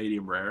 I'll get it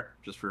medium rare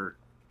just for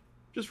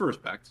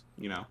respect,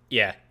 you know.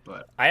 Yeah.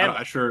 But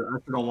I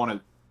sure don't want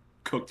to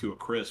cook to a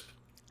crisp.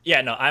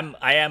 Yeah, no,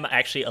 I am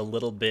actually a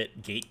little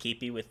bit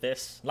gatekeepy with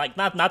this. Like,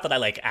 not that I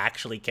like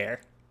actually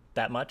care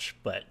that much,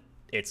 but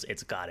it's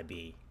got to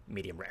be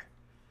medium rare.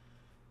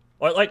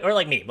 Or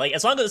like me, like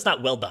as long as it's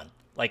not well done,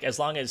 like as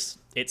long as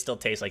it still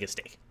tastes like a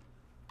steak.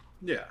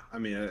 Yeah, I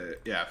mean,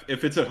 yeah.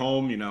 If it's at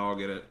home, you know, I'll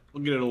get it a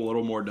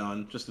little more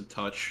done, just a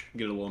touch,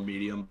 get it a little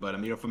medium. But I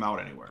mean, if I'm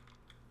out anywhere,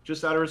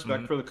 just out of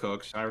respect for the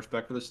cooks, out of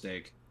respect for the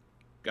steak,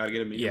 gotta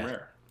get it medium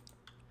rare.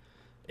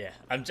 Yeah,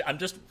 I'm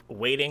just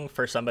waiting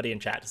for somebody in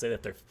chat to say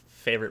that their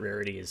favorite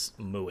rarity is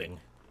mooing.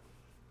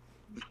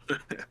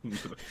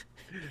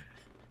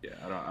 Yeah,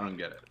 I don't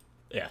get it.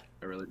 Yeah,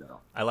 I really don't.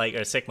 I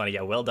like sick money.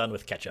 Yeah, well done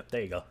with ketchup.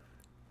 There you go.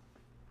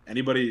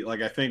 Anybody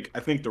like I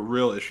think the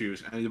real issue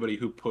is anybody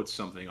who puts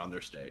something on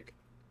their steak.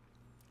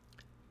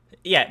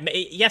 Yeah,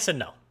 yes and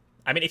no.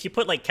 I mean, if you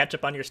put like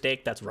ketchup on your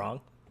steak, that's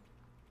wrong.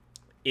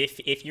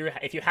 If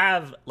you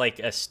have like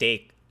a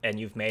steak and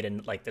you've made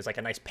in like there's like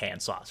a nice pan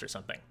sauce or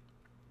something.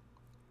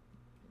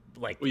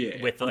 Like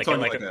with like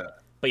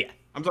but yeah,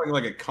 I'm talking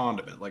like a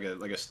condiment, like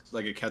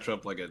a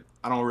ketchup,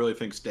 I don't really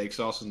think steak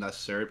sauce is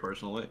necessary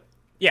personally.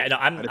 Yeah, no,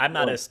 I'm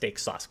not a steak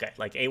sauce guy.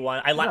 Like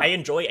A1, I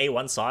enjoy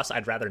A1 sauce.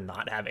 I'd rather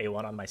not have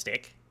A1 on my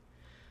steak.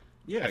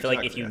 Yeah, I feel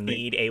like if you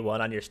need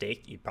A1 on your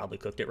steak, you probably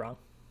cooked it wrong.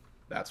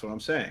 That's what I'm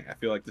saying. I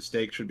feel like the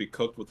steak should be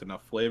cooked with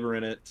enough flavor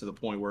in it to the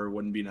point where it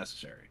wouldn't be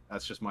necessary.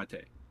 That's just my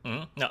take.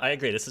 No, I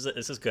agree. This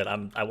is good.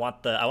 I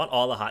want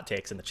all the hot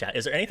takes in the chat.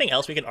 Is there anything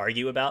else we can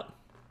argue about,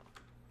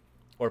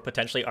 or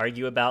potentially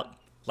argue about?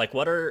 Like,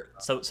 what are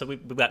so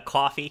we've got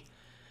coffee,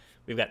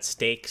 we've got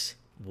steaks.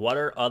 What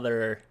are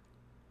other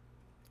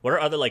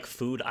like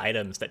food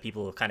items that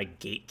people kind of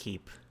gatekeep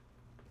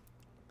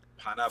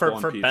Pineapple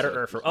on for pizza.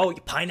 better or for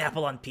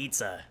pineapple on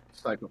pizza?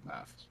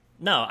 Psychopaths.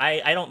 No,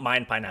 I don't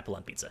mind pineapple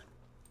on pizza.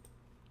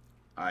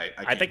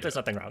 I think there's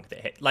nothing wrong with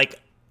it. Like,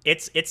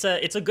 it's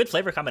a good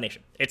flavor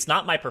combination. It's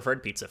not my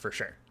preferred pizza for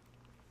sure,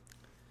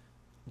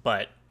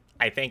 but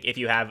I think if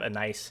you have a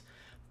nice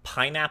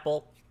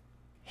pineapple,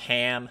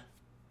 ham,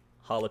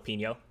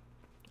 jalapeno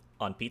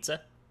on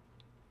pizza,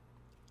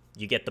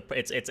 you get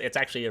it's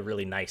actually a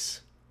really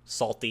nice,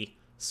 salty,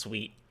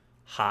 sweet,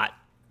 hot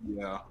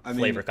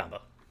flavor combo.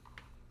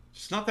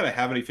 It's not that I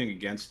have anything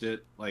against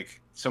it.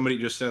 Like, somebody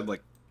just said,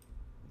 like,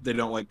 they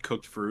don't like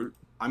cooked fruit.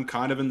 I'm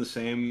kind of in the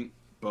same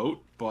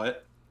boat,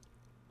 but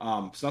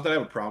it's not that I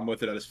have a problem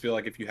with it. I just feel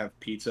like if you have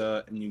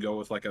pizza and you go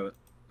with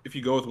if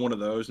you go with one of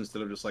those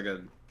instead of just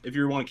if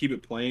you want to keep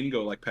it plain,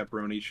 go like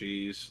pepperoni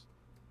cheese,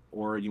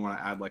 or you want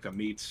to add like a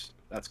meats,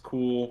 that's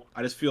cool.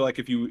 I just feel like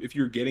if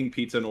you're getting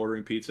pizza and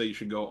ordering pizza, you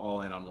should go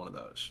all in on one of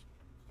those.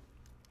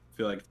 I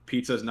feel like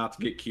pizza is not to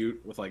get cute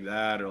with like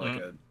that, or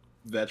like a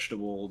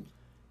vegetable,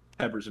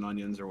 peppers and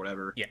onions or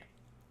whatever. Yeah.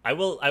 I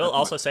will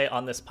also say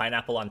on this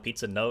pineapple on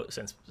pizza note,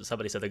 since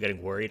somebody said they're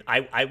getting worried,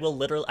 I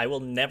will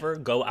never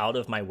go out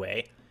of my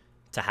way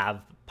to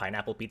have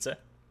pineapple pizza.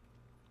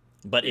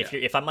 But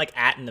if I'm like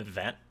at an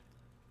event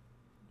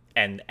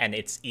and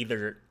it's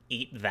either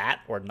eat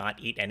that or not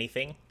eat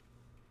anything,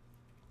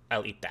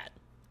 I'll eat that.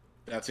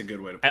 That's a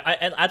good way to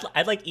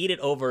I'd like eat it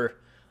over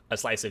a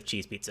slice of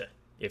cheese pizza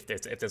if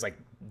there's like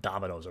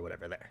Domino's or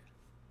whatever there.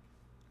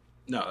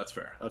 No, that's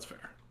fair. That's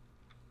fair.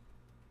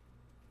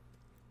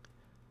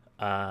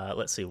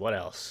 Let's see, what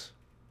else?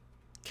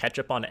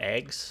 Ketchup on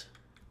eggs?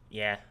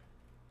 Yeah.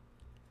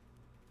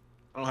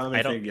 I don't have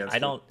anything against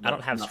it. I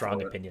don't have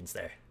strong opinions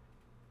there.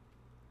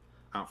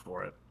 Not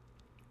for it.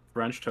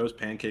 French toast,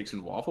 pancakes,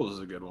 and waffles is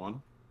a good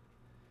one.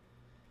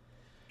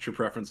 What's your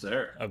preference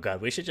there? Oh god,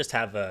 we should just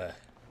have a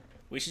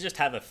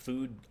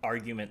food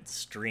argument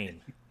stream.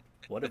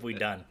 What have we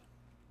done?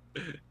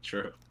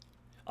 True.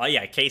 Oh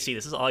yeah, Casey,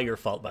 this is all your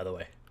fault, by the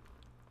way.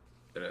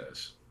 It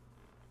is.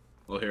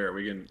 Well, here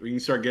we can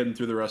start getting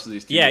through the rest of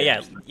these.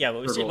 Yeah.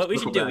 What we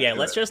should do? Yeah,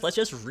 let's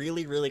just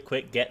really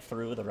quick get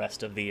through the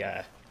rest of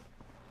the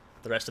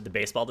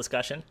baseball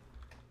discussion,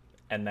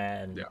 and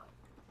then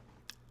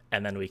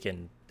we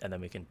can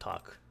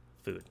talk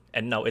food.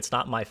 And no, it's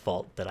not my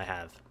fault that I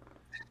have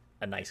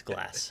a nice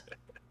glass.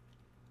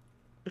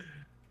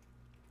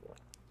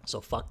 So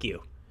fuck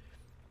you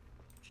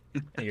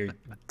and your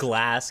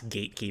glass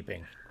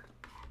gatekeeping.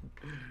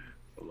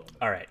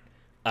 All right.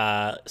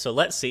 So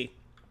let's see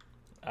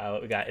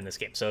what we got in this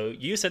game. So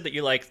you said that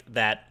you liked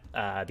that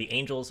the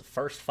Angels'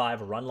 first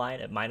 5 run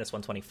line at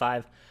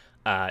 -125.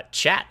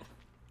 Chat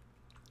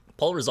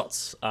poll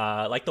results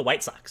like the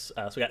White Sox.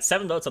 So we got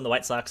 7 votes on the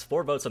White Sox,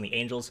 4 votes on the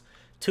Angels,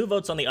 2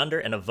 votes on the under,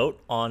 and a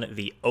vote on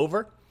the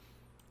over.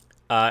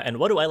 And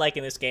what do I like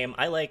in this game?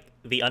 I like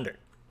the under.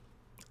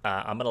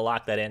 I'm going to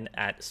lock that in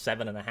at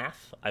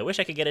 7.5. I wish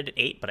I could get it at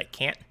 8, but I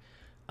can't.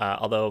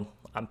 Although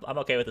I'm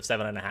okay with the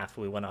 7.5.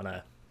 We went on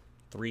a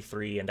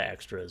 3-3 into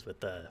extras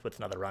with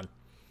another run.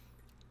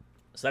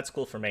 So that's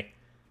cool for me.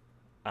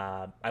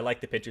 I like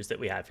the pitchers that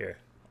we have here.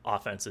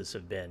 Offenses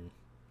have been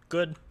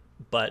good,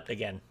 but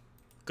again,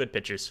 good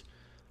pitchers.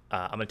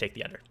 I'm going to take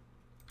the under.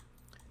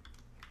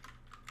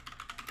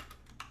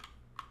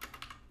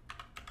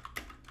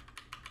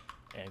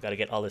 And got to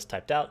get all this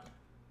typed out.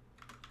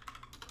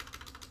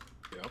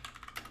 Yep.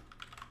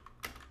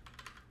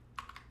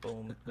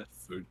 Boom.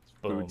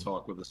 Food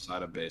talk with a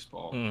side of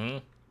baseball. Mm-hmm.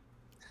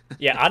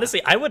 Yeah,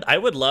 honestly, I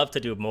would love to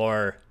do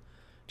more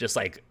just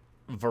like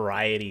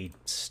variety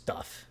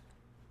stuff.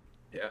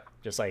 Yeah.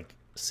 Just like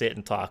sit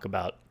and talk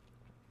about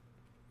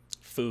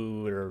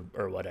food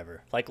or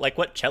whatever. Like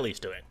what Chelly's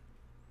doing.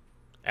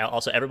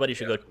 Also, everybody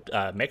should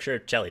go make sure,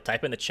 Chelly,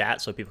 type in the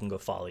chat so people can go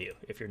follow you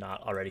if you're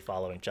not already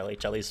following Chelly.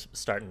 Chelly's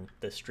starting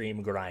the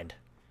stream grind.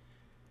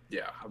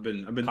 Yeah, I've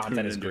been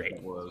Content is into great.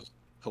 It was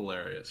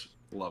hilarious.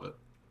 Love it.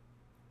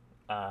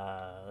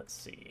 Let's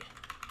see.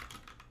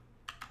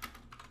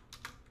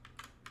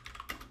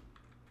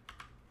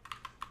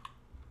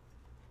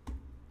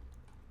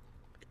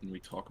 Can we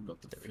talk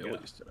about the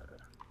Phillies today?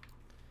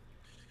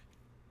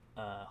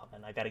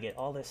 And I got to get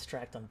all this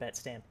tracked on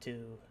BetStamp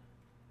too.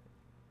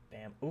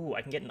 Bam. Ooh,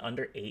 I can get an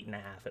under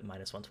 8.5 at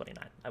 -129.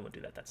 I wouldn't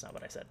do that. That's not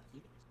what I said.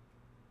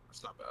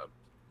 That's not bad.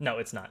 No,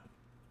 it's not.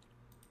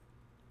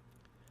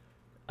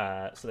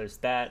 So there's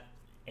that,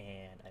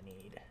 and I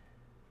need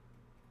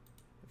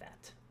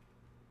that.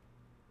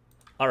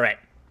 All right.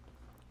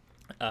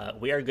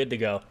 We are good to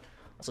go.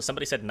 Also,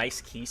 somebody said nice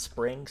key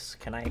springs.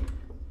 Can I?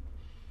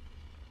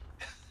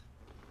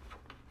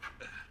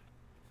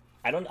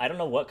 I don't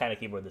know what kind of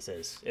keyboard this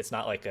is. It's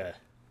not like a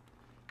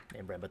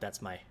name brand, but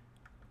that's my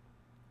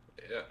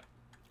Yeah.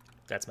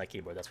 That's my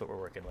keyboard. That's what we're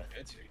working with.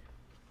 Fancy.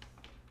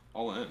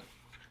 All in.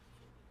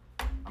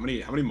 How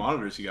many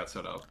monitors you got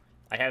set up?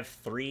 I have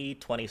 3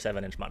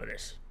 27-inch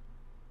monitors.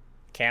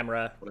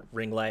 Camera,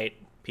 ring light,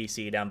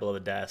 PC down below the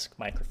desk,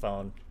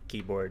 microphone,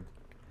 keyboard.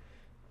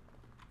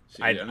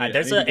 See,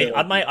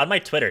 On my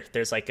Twitter,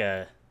 there's like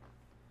a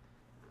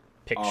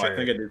picture. Oh, I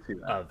think I did see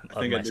that. Of I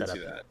think my I did setup.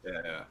 see that.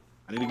 Yeah.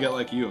 I need to get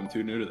like you. I'm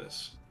too new to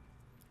this.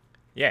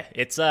 Yeah,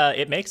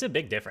 it makes a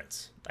big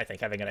difference. I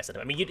think having a nice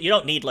setup. I mean, you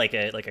don't need like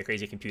a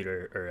crazy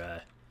computer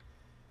or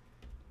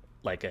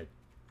like a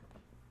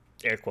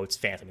air quotes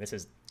fancy. I mean, this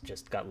is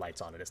just got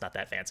lights on it. It's not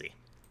that fancy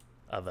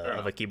of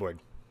a keyboard,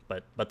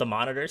 but the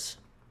monitors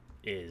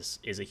is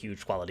a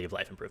huge quality of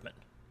life improvement.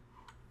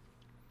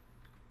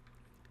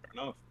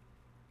 Fair enough.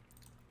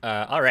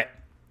 All right,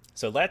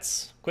 so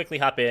let's quickly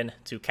hop in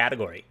to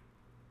category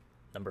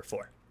number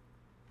 4.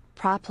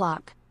 Prop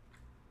lock.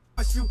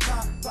 You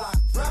pop, pop,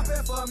 drop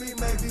it for me,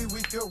 maybe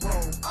we can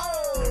roll.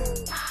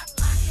 Oh!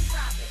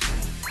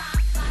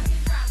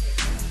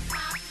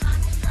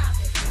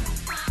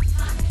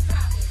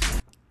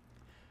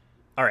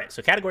 All right,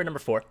 so category number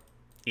 4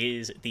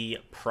 is the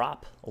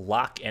prop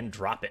lock and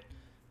drop it,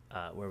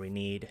 where we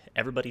need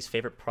everybody's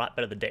favorite prop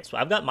bet of the day. So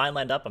I've got mine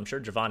lined up. I'm sure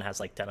Jovan has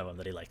like 10 of them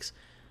that he likes,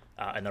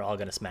 and they're all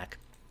going to smack.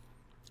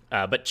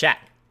 But chat,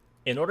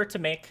 in order to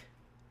make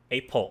a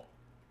poll,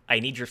 I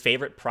need your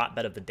favorite prop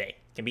bet of the day.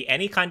 It can be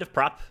any kind of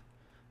prop,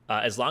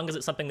 as long as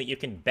it's something that you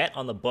can bet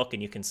on the book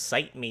and you can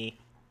cite me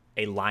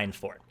a line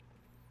for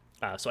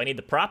it. So I need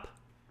the prop,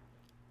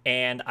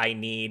 and I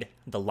need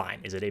the line.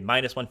 Is it a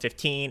minus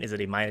 115? Is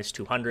it a minus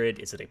 200?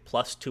 Is it a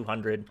plus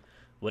 200?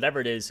 Whatever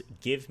it is,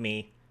 give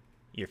me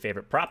your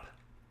favorite prop,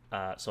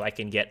 so I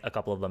can get a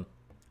couple of them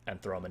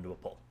and throw them into a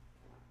poll.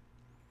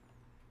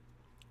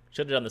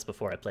 Should have done this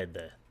before I played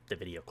the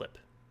video clip.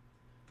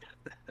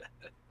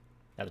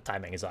 Now the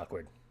timing is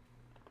awkward.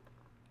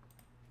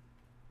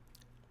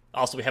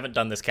 Also, we haven't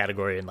done this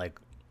category in like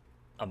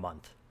a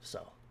month,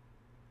 so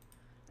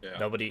Yeah.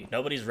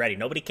 nobody's ready.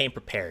 Nobody came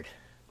prepared.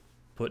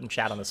 Putting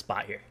chat on the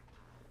spot here.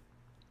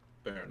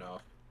 Fair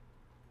enough.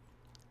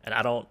 And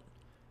I don't.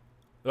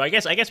 Well, I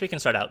guess we can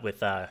start out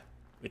with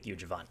you,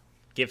 Jovan.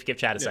 Give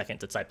chat a second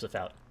to type stuff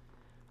out.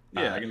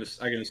 Yeah, I can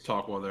just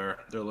talk while they're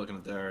looking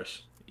at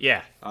theirs.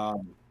 Yeah.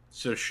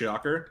 So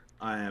shocker,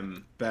 I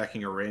am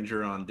backing a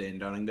Ranger on Dane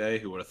Dunning Day.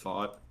 Who would have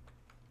thought?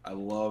 I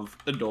love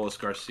Adolis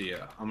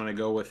Garcia. I'm gonna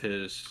go with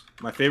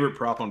my favorite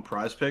prop on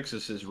Prize Picks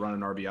is his run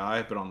and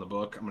RBI, but on the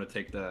book, I'm gonna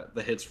take the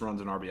hits, runs,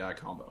 and RBI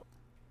combo.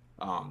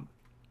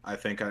 I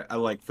think I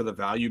like for the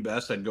value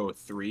best, I'd go with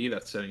 3.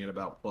 That's sitting at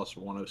about plus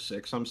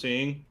 106. I'm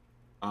seeing.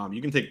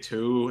 You can take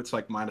 2. It's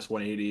like minus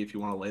 180 if you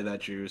want to lay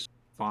that juice.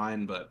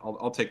 Fine, but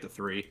I'll take the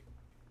 3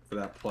 for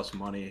that plus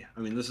money.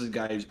 I mean, this is a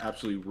guy who's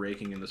absolutely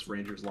raking in this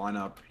Rangers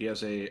lineup. He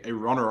has a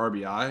runner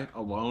RBI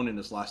alone in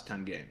his last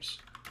 10 games.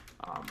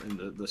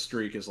 And the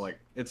streak is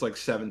it's like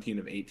 17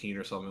 of 18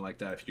 or something like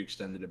that if you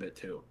extend it a bit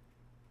too.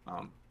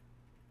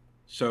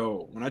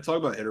 So when I talk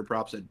about hitter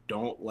props, I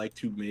don't like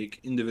to make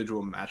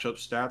individual matchup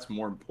stats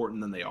more important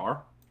than they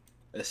are,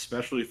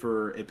 especially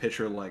for a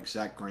pitcher like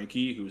Zach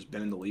Greinke, who's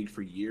been in the league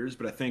for years.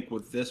 But I think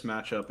with this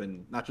matchup,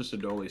 and not just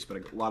Adolis, but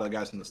a lot of the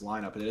guys in this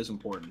lineup, it is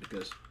important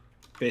because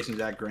facing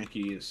Zach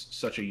Greinke is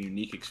such a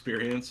unique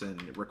experience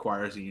and it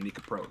requires a unique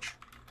approach.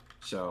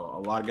 So a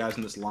lot of guys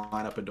in this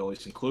lineup,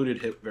 Adolis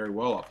included, hit very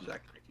well off of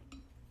Zach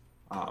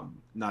Greinke.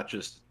 Not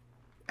just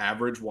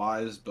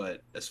average-wise,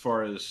 but as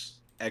far as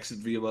exit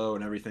velo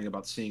and everything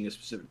about seeing his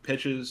specific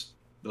pitches,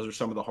 those are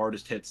some of the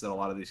hardest hits that a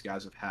lot of these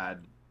guys have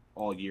had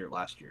all year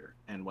last year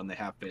and when they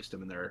have faced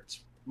him in their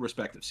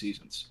respective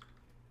seasons.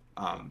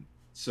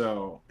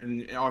 So,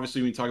 and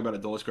obviously when you talk about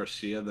Adolis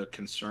Garcia, the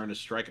concern is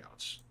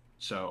strikeouts.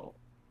 So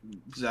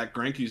Zach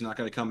Greinke's not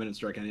going to come in and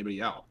strike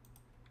anybody out.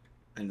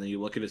 And then you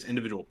look at his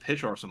individual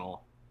pitch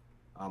arsenal.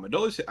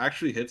 Adolis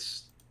actually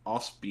hits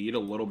off speed a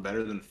little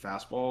better than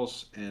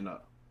fastballs, and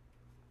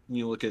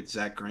you look at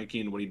Zach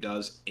Greinke and what he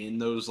does in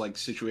those like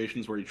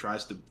situations where he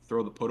tries to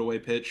throw the put away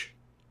pitch.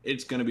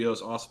 It's going to be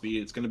those off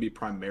speed. It's going to be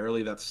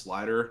primarily that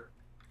slider.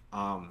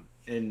 And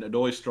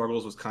Adolis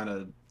struggles with kind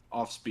of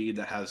off speed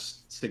that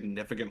has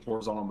significant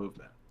horizontal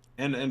movement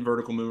and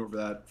vertical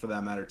movement for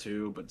that matter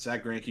too. But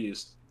Zach Greinke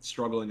is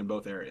struggling in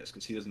both areas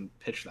because he doesn't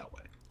pitch that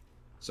way.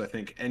 So I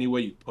think any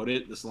way you put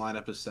it, this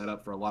lineup is set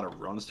up for a lot of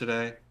runs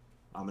today.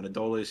 And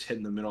Adolis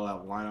hitting the middle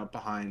of that lineup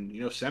behind,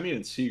 Semien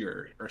and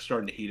Seager are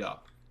starting to heat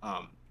up.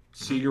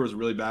 Seager was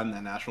really bad in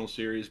that national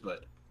series,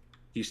 but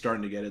he's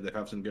starting to get it. They've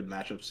had some good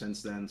matchups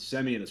since then.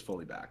 Semien is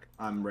fully back.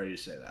 I'm ready to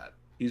say that.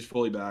 He's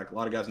fully back. A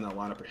lot of guys in that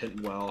lineup are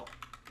hitting well.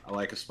 I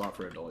like a spot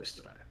for Adolis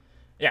today.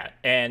 Yeah,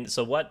 and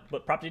so what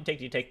prop did you take?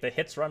 Did you take the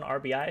hits, run,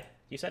 RBI,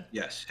 you said?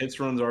 Yes, hits,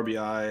 runs,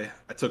 RBI.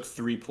 I took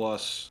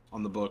 3+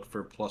 on the book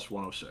for plus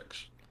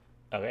 106.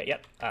 Okay,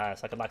 yep.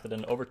 So I can lock it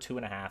in over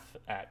 2.5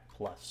 at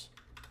plus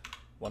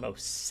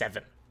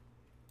 107.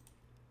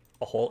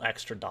 A whole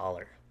extra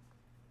 $1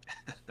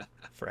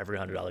 for every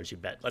 $100 you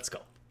bet. Let's go.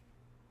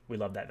 We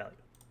love that value.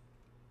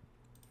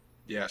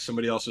 Yeah,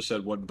 somebody also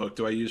said, what book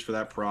do I use for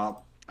that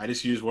prop? I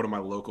just use one of my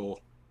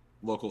local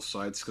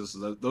sites because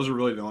those are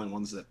really the only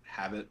ones that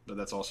have it. But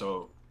that's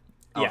also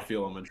I Yeah. would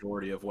feel a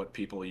majority of what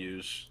people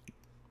use.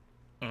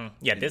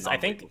 Yeah, in this I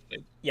think. non-legal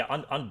states. Yeah,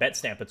 on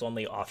BetStamp, it's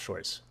only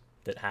offshores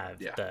that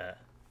have Yeah.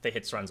 the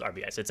hits, runs,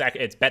 RBIs.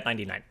 It's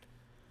Bet99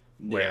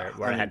 where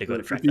I mean, had to go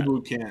to for track that. people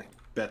who can't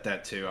bet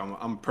that too,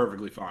 I'm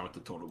perfectly fine with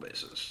the total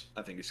bases.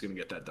 I think he's going to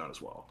get that done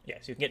as well. Yeah,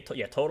 so you can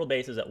get total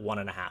bases at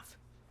 1.5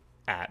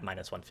 at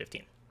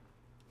 -115.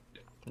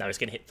 Now he's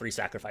gonna hit 3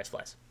 sacrifice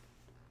flies.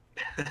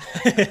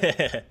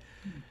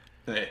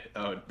 Hey,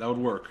 that would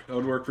work. That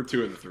would work for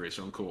 2 of the 3,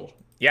 so I'm cool.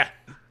 Yeah.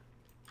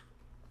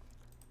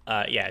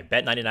 Yeah,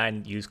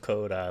 Bet99, use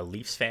code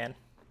Leafs fan,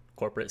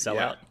 corporate sellout,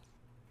 Yeah.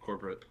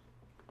 Corporate.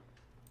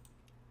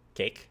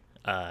 cake.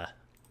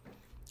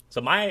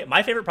 So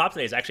my favorite prop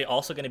today is actually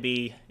also going to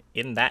be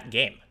in that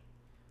game.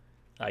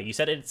 You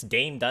said it's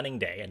Dane Dunning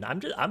day, and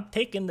I'm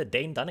taking the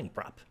Dane Dunning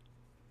prop.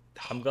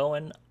 I'm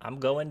going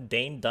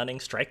Dane Dunning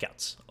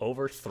strikeouts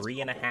over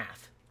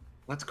 3.5.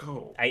 Let's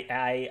go.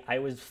 I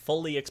was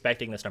fully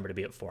expecting this number to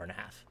be at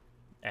 4.5,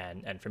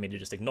 and for me to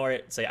just ignore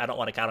it, say I don't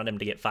want to count on him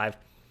to get 5,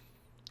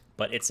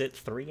 but it's at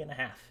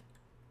 3.5.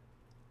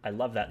 I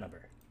love that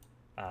number.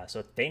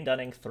 So Dane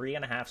Dunning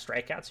 3.5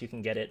 strikeouts, you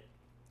can get it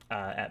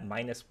at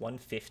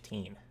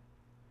 -115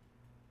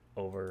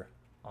 over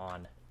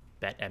on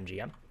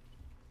BetMGM.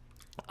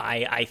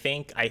 I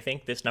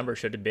think this number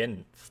should have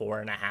been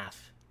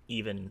 4.5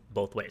 even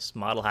both ways.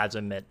 Model has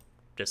him at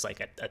just like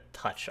a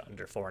touch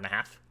under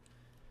 4.5.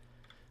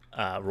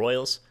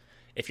 Royals,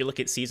 if you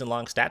look at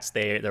season-long stats,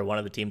 they're one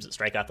of the teams that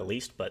strike out the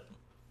least, but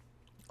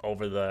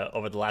over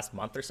the last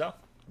month or so,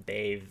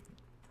 they've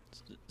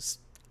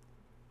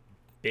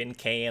been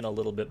K'ing a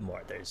little bit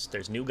more.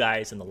 There's new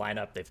guys in the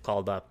lineup. They've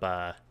called up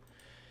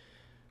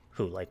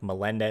like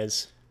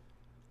Melendez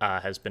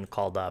has been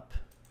called up.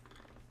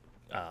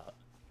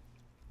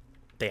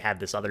 They have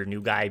this other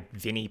new guy,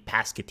 Vinny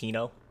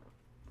Pasquantino,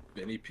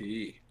 Vinny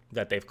P.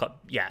 that they've called.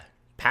 Yeah,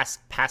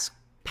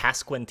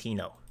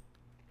 Pasquantino.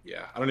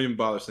 Yeah, I don't even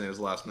bother saying his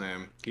last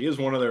name. He is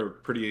one of their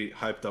pretty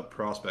hyped up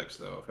prospects,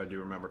 though, if I do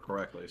remember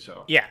correctly.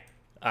 So Yeah,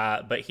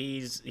 but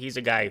he's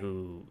a guy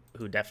who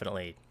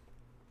definitely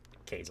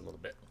K's a little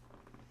bit.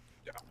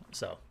 yeah,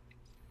 So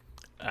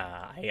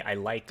I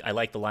like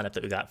the lineup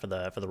that we got for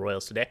the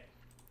Royals today,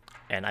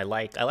 and I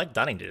like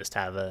Dunning to just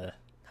have a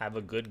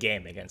good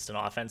game against an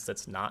offense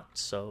that's not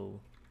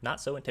so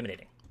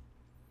intimidating.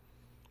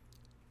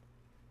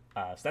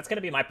 So that's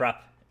gonna be my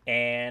prop,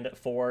 and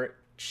for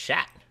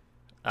chat,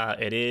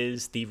 it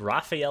is the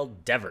Rafael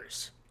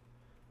Devers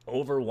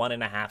over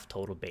 1.5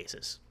 total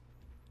bases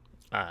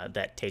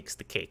that takes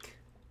the cake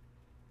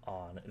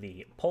on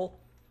the poll.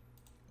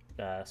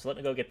 So let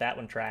me go get that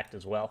one tracked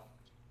as well.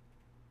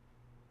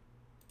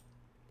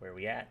 Where are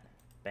we at?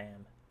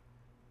 Bam,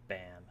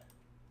 bam,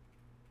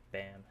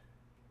 bam,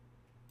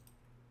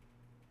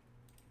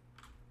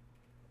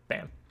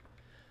 bam.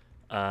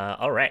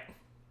 All right.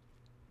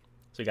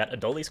 So we got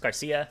Adolis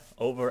Garcia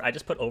over. I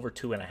just put over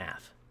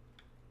 2.5.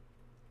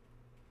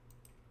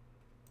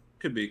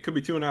 could be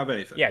 2.5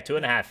 anything. Yeah,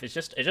 2.5. It's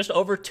just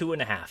over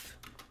 2.5.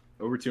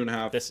 Over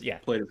 2.5. This yeah.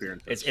 Plate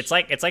appearances. It's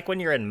like when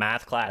you're in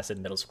math class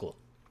in middle school,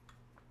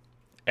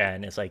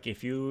 and it's like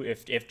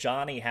if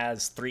Johnny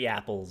has 3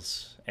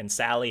 apples and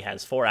Sally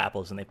has 4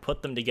 apples, and they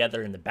put them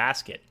together in the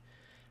basket,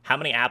 how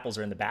many apples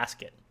are in the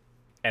basket?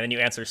 And then you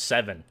answer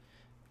 7,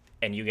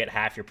 and you get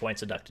half your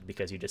points deducted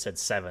because you just said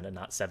 7 and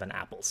not 7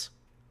 apples.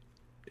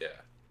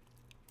 Yeah.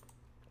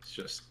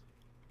 It's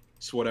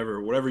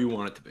whatever you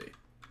want it to be.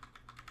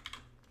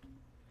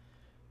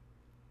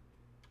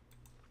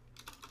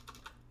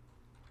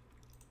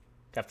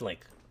 Have to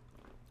like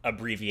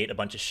abbreviate a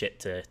bunch of shit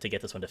to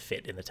get this one to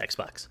fit in the text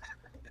box.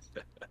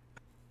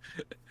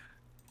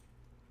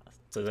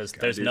 So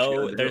there's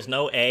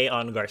no A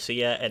on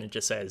Garcia, and it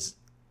just says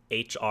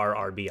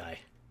HRRBI.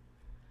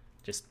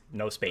 Just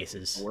no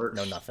spaces,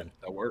 no nothing.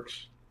 That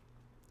works.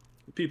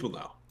 The people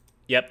know.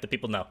 Yep, the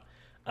people know.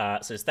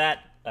 So it's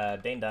that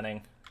Dane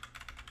Dunning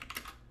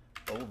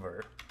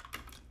over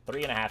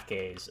 3.5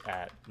 Ks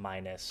at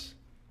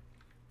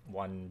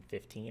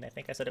 -115. I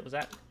think I said it was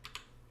at.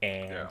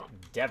 And Yeah.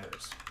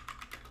 Devers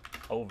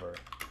over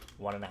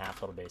 1.5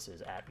 total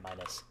bases at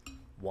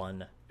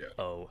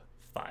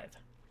 -105.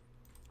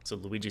 So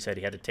Luigi said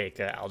he had to take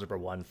Algebra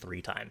 1 3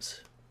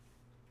 times.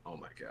 Oh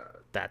my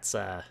god. That's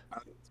I'm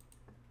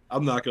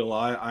not gonna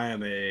lie. I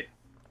am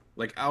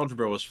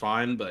algebra was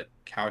fine, but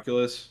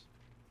calculus,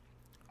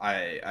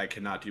 I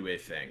cannot do a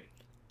thing.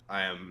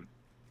 I am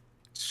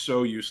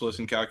so useless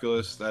in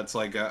calculus. That's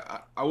like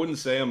I wouldn't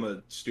say I'm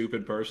a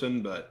stupid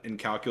person, but in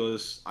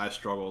calculus, I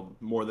struggled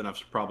more than I've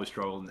probably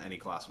struggled in any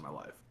class in my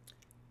life.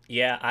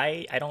 yeah.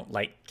 I don't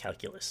like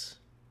calculus.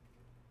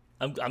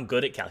 I'm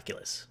good at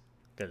calculus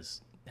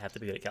because I have to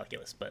be good at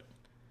calculus, but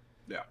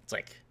Yeah. it's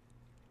like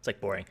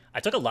boring.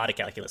 I took a lot of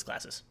calculus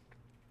classes.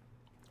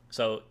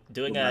 So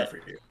doing Well, bad for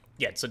you.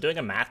 so doing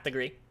a math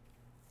degree,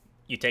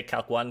 you take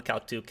Calc 1,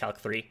 Calc 2, Calc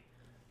 3,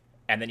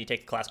 and then you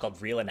take a class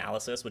called Real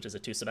Analysis, which is a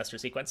 2-semester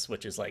sequence,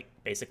 which is like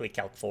basically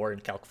Calc 4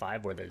 and Calc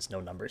 5 where there's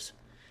no numbers.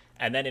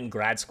 And then in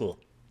grad school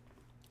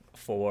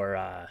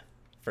for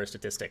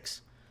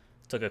statistics,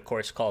 took a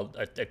course called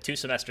a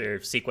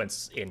 2-semester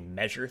sequence in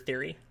measure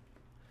theory,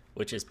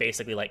 which is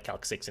basically like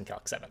Calc 6 and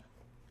Calc 7,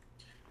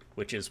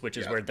 which is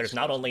where there's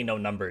not only no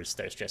numbers,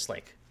 there's just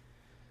like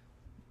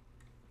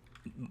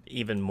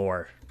even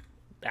more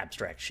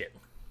abstract shit.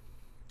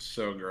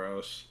 So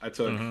gross. I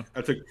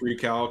took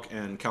pre-calc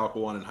and Calc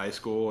 1 in high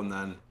school, and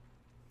then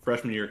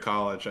freshman year of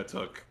college I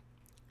took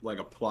like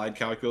applied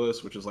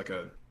calculus, which is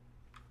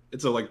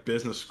it's a like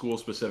business school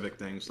specific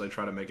thing, so they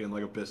try to make it in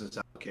like a business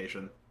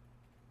application.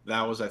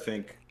 That was, I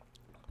think,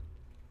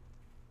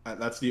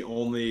 that's the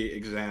only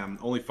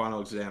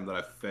final exam that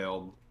I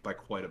failed by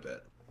quite a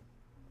bit.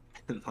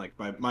 And like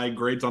my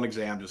grades on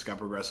exam just got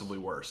progressively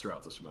worse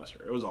throughout the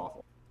semester. It was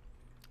awful.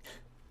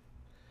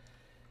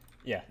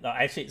 Yeah, no,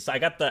 actually, so I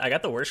got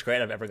the worst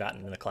grade I've ever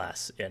gotten in a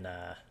class in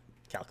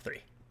Calc 3.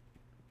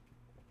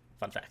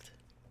 Fun fact.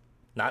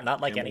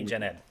 Not like any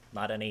gen ed,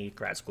 not any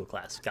grad school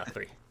class. Calc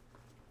 3,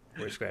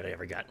 worst grade I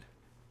ever got.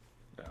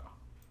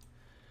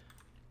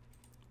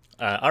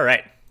 Yeah. All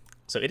right,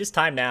 so it is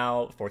time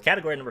now for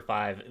category number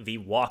 5, the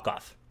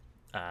walk-off.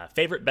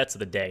 Favorite bets of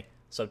the day.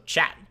 So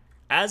chat,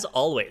 as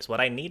always, what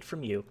I need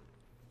from you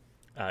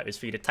is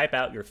for you to type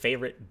out your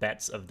favorite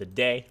bets of the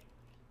day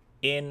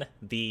in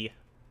the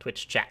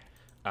Twitch chat.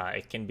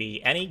 It can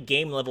be any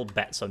game level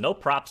bet, so no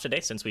props today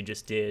since we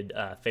just did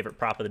favorite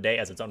prop of the day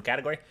as its own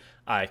category.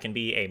 It can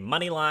be a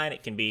money line,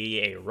 it can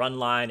be a run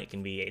line, it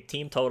can be a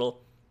team total,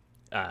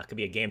 it could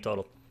be a game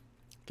total,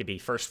 it could be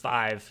first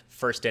 5,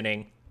 first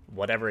inning,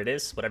 whatever it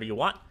is, whatever you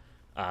want.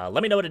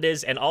 Let me know what it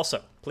is, and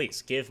also,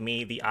 please give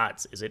me the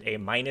odds. Is it a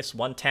minus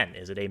 110?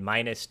 Is it a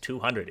minus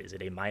 200? Is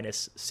it a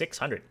minus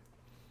 600?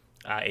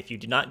 If you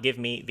do not give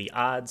me the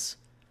odds,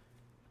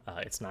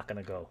 it's not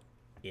going to go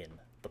in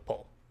the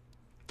poll.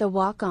 The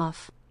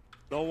walk-off.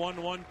 The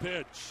 1-1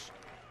 pitch.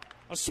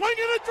 A swing and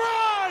a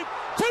drive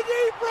to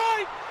deep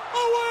right.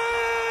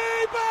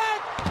 Away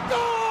back.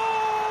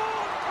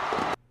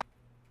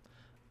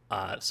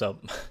 Gone. So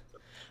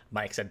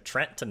Mike said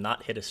Trent to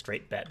not hit a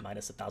straight bet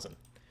minus 1,000.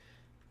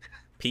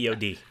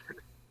 POD.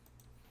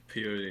 POD,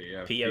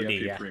 yeah. POD,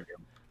 yeah.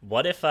 Premium.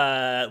 What if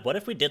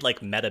we did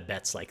like meta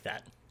bets like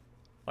that?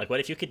 Like, what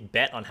if you could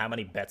bet on how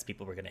many bets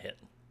people were gonna hit?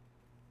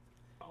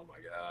 Oh my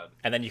god.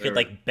 And then you could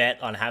like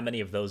bet on how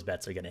many of those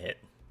bets are gonna hit.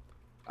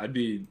 I'd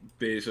be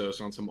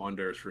Bezos on some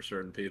unders for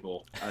certain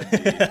people. I'd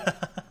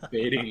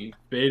be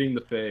baiting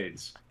the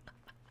fades.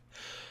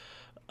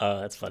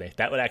 Oh, that's funny.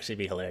 That would actually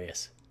be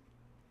hilarious.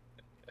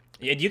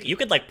 You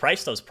could like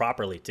price those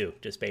properly too,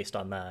 just based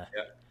on the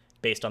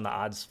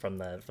odds from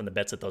the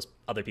bets that those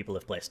other people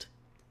have placed.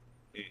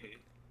 Mm-hmm.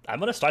 I'm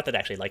gonna start that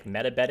actually, like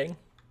meta betting.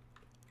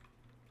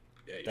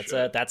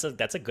 Yeah, that's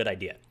a good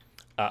idea.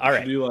 All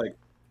right. Do like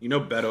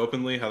bet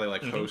openly how they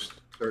like host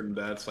certain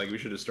bets. Like we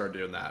should just start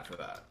doing that for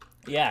that.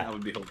 Yeah, that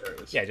would be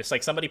hilarious. Yeah, just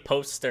like somebody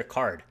posts their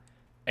card,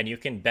 and you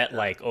can bet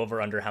like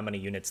over under how many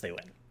units they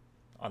win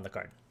on the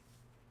card.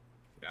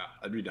 Yeah,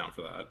 I'd be down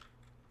for that.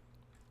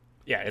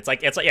 Yeah, it's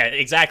like yeah,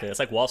 exactly. It's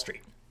like Wall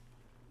Street.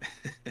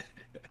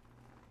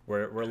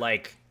 we're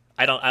like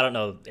I don't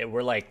know.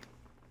 We're like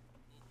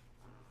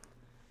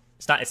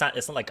it's not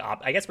like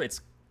I guess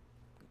it's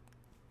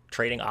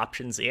trading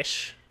options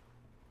ish.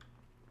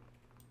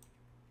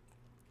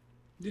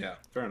 Yeah,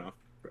 fair enough.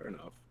 I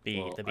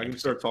can interesting.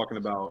 start talking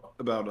about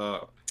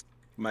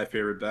my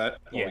favorite bet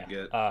while we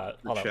get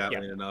the chat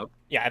lining up.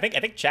 Yeah, I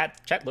think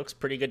chat looks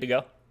pretty good to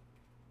go.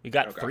 We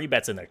got 3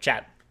 bets in there.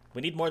 Chat,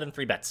 we need more than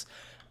 3 bets.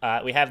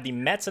 We have the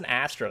Mets and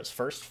Astros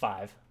first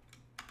 5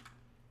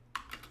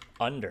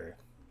 under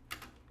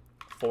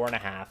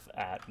 4.5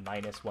 at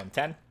minus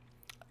 110.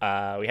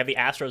 We have the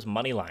Astros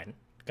money line.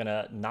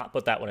 Gonna not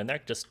put that one in there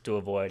just to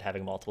avoid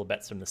having multiple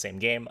bets from the same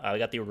game. We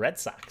got the Red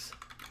Sox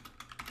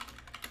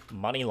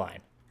money line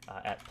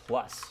at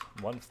plus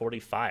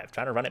 145.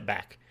 Trying to run it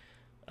back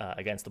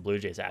against the Blue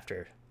Jays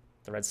after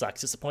the Red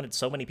Sox disappointed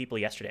so many people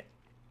yesterday.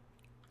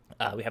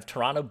 We have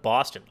Toronto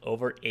Boston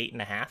over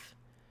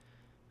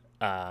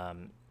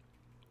 8.5.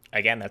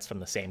 Again, that's from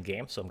the same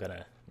game, so I'm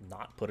gonna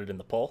not put it in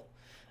the poll.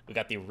 We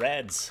got the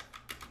Reds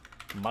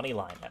money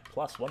line at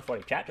plus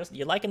 140. Chat, just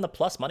you liking the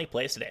plus money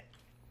plays today?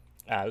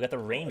 We got the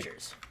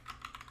Rangers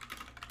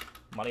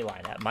money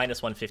line at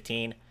minus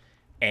 115,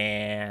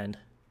 and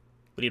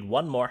we need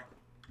one more.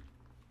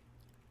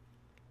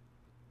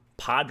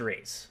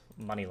 Padres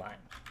money line.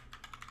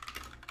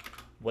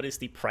 What is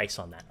the price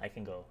on that? I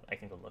can go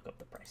look up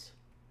the price.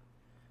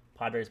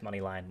 Padres money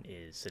line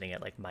is sitting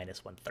at like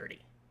minus 130.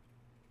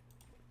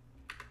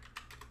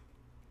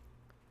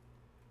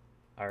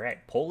 All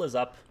right, poll is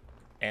up,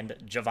 and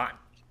Jovan,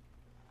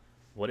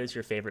 what is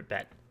your favorite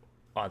bet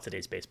on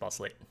today's baseball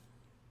slate?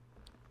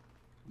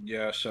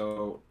 Yeah,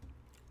 so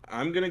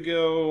I'm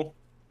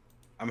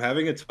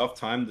having a tough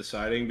time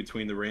deciding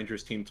between the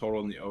Rangers team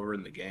total and the over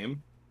in the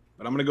game,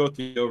 but I'm gonna go with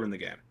the over in the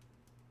game.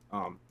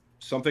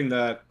 Something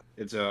that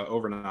it's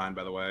over 9,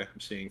 by the way.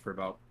 I'm seeing for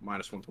about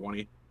minus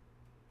 120,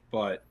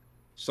 but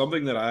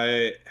something that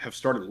I have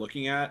started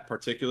looking at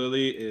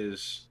particularly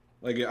is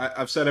Like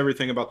I've said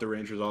everything about the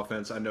Rangers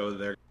offense. I know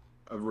they're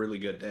a really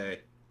good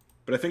day,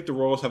 but I think the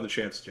Royals have the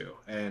chance to.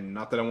 And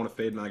not that I want to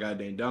fade my guy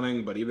Dane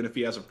Dunning, but even if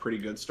he has a pretty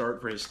good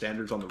start for his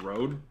standards on the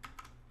road,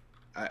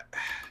 I,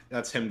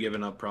 that's him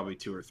giving up probably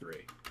two or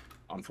three,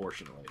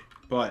 unfortunately.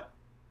 But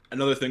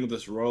another thing with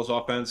this Royals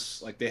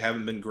offense, like they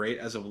haven't been great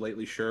as of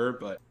lately, sure,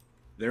 but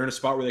they're in a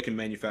spot where they can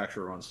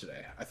manufacture runs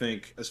today. I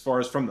think as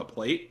far as from the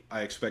plate,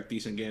 I expect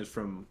decent games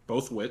from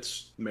both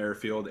Witts,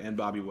 Merrifield, and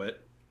Bobby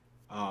Witt.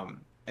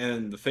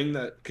 And the thing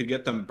that could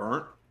get them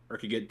burnt or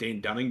could get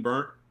Dane Dunning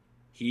burnt,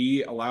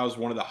 he allows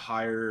one of the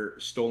higher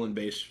stolen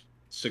base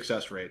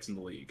success rates in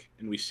the league.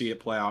 And we see it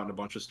play out in a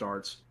bunch of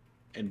starts.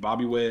 And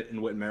Bobby Witt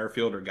and Whit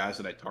Merrifield are guys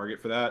that I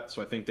target for that.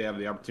 So I think they have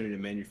the opportunity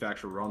to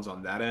manufacture runs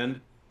on that end.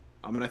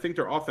 And I think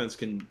their offense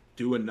can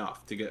do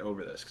enough to get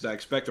over this because I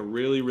expect a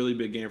really, really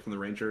big game from the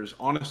Rangers.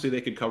 Honestly,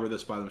 they could cover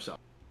this by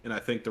themselves. And I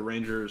think the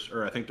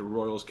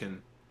Royals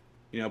can,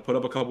 put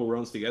up a couple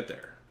runs to get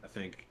there. I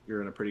think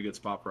you're in a pretty good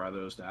spot for either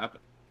of those to happen.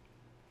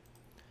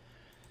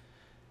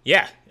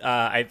 Yeah,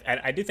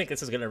 I do think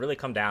this is going to really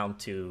come down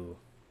to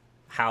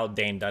how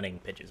Dane Dunning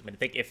pitches. I mean, I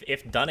think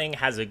if Dunning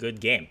has a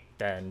good game,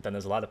 then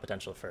there's a lot of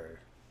potential for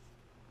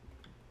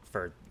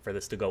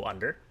this to go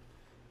under.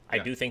 Yeah.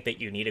 I do think that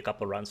you need a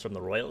couple runs from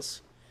the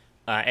Royals,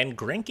 and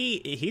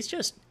Greinke, he's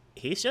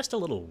just a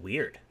little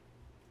weird.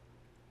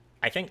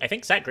 I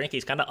think Zach Greinke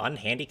is kind of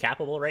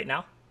unhandicappable right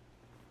now,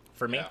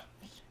 for me,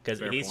 because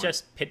it's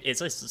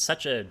just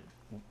such a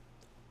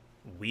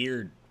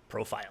weird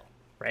profile,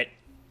 right?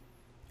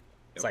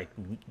 It's like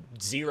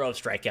 0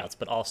 strikeouts,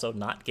 but also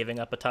not giving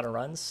up a ton of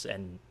runs,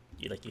 and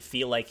you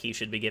feel like he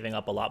should be giving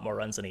up a lot more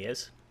runs than he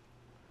is.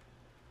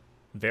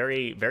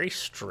 Very, very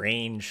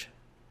strange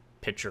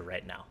pitcher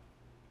right now.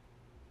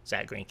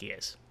 Zach Greinke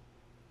is.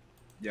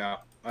 Yeah,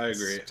 I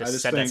agree. I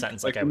just said that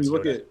sentence like I was.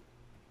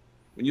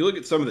 When you look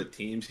at some of the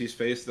teams he's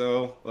faced,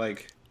 though,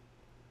 like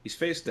he's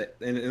faced it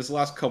in his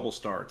last couple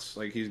starts.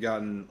 Like he's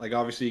gotten, like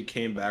obviously he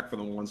came back for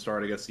the one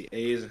start against the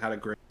A's and had a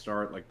great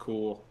start. Like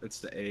cool, it's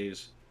the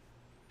A's.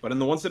 But in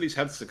the ones that he's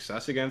had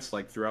success against,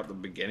 like throughout the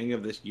beginning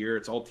of this year,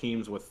 it's all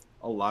teams with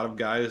a lot of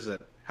guys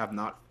that have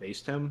not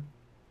faced him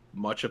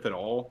much of it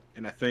all.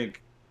 And I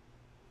think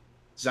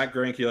Zach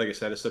Greinke, like I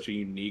said, is such a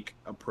unique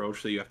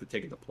approach that you have to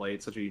take at the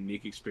plate. Such a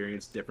unique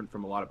experience, different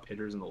from a lot of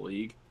pitchers in the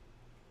league.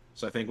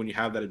 So I think when you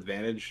have that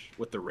advantage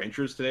with the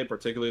Rangers today,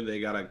 particularly, they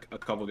got a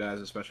couple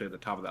guys, especially at the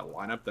top of that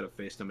lineup, that have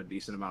faced him a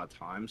decent amount of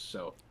times.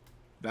 So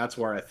that's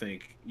where I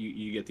think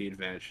you get the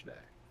advantage today.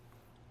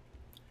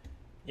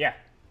 Yeah.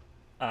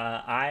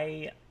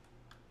 I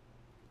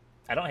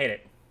don't hate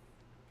it.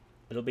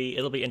 It'll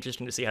be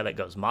interesting to see how that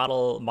goes.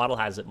 Model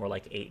has it more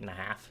like 8.5,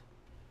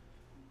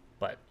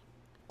 but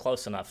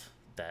close enough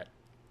that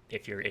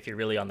if you're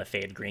really on the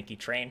fade Greinke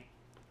train,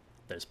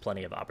 there's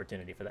plenty of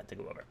opportunity for that to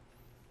go over.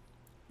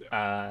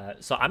 Yeah.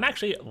 So I'm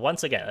actually,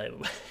 once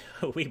again,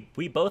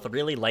 we both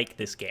really like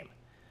this game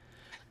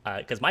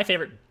because my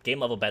favorite game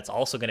level bet's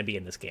also going to be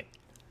in this game,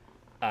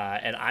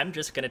 and I'm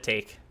just going to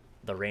take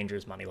the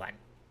Rangers money line.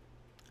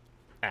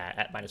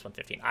 At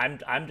 -115.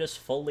 I'm just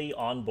fully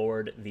on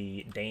board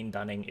the Dane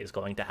Dunning is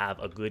going to have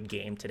a good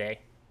game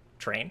today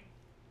train.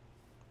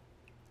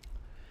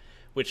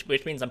 Which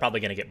means I'm probably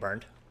going to get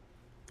burned.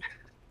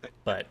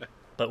 But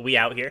we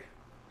out here.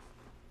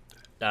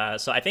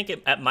 So I think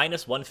at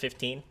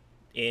 -115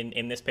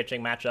 in this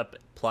pitching matchup,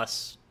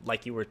 plus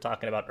like you were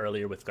talking about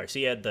earlier with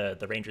Garcia,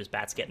 the Rangers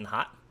bats getting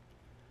hot.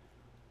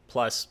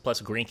 Plus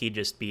Greinke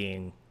just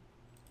being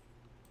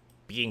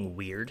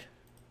weird,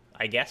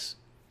 I guess.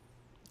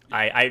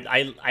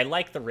 I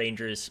like the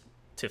Rangers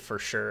to for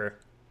sure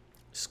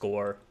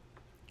score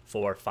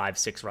 4, 5,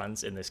 6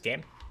 runs in this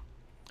game.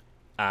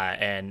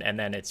 And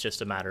then it's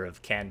just a matter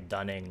of can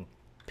Dunning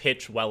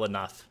pitch well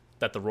enough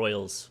that the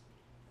Royals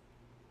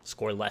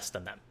score less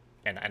than them.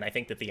 And I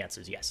think that the answer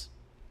is yes.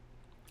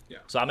 Yeah.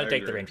 So I'm going to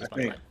take the Rangers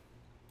money line.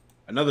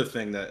 Another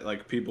thing that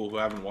like people who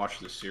haven't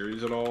watched this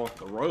series at all,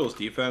 the Royals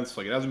defense,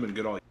 like it hasn't been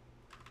good all year.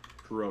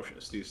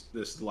 Ferocious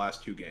this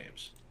last 2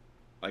 games.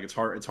 Like it's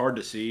hard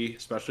to see,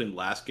 especially in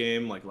last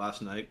game, like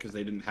last night, because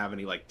they didn't have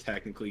any like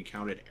technically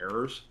counted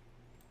errors,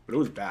 but it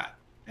was bad.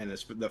 And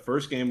the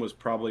first game was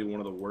probably one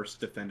of the worst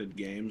defended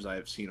games I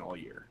have seen all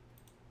year.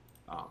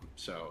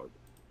 So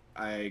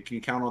I can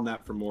count on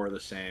that for more of the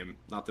same.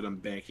 Not that I'm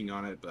banking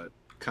on it, but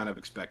kind of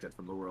expect it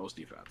from the Royals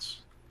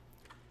defense.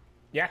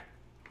 Yeah,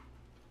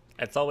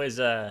 it's always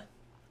a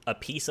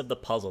piece of the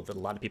puzzle that a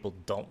lot of people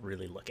don't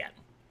really look at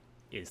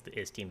is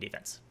team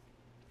defense.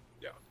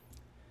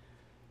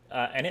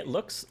 And it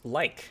looks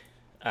like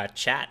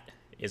chat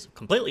is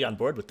completely on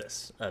board with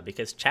this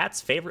because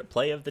chat's favorite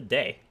play of the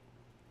day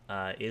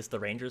is the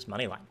Rangers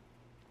money line.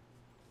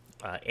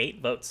 8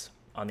 votes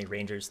on the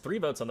Rangers, 3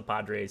 votes on the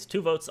Padres,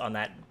 2 votes on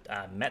that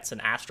Mets and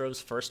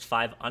Astros first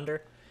 5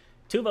 under,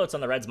 2 votes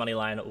on the Reds money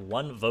line,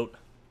 1 vote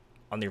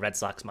on the Red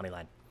Sox money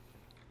line.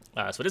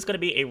 So it is going to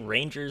be a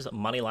Rangers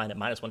money line at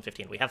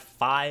 -115. We have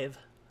 5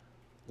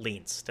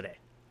 leans today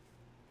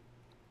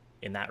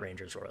in that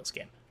Rangers Royals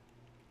game.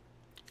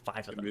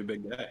 5 of them. It's going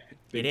to be a big day.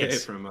 Big day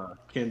from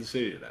Kansas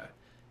City today.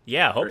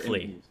 Yeah, Or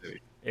hopefully. in the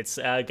city. It's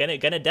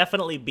gonna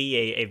definitely be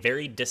a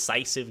very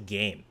decisive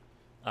game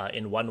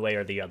in one way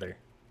or the other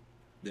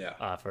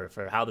Yeah.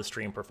 for how the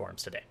stream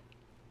performs today.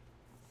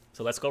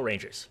 So let's go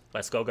Rangers.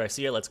 Let's go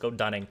Garcia. Let's go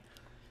Dunning.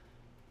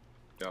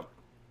 Yep.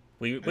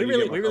 We And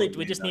you give a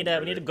we just game need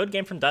down we need a there. good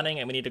game from Dunning,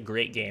 and we need a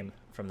great game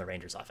from the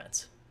Rangers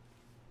offense.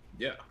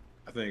 Yeah,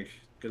 I think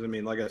because I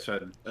mean, like I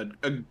said,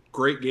 a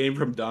great game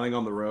from Dunning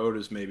on the road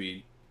is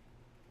maybe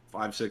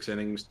 5-6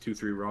 innings,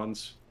 2-3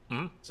 runs.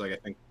 Mhm. It's like I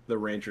think the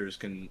Rangers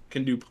can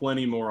do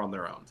plenty more on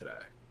their own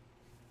today.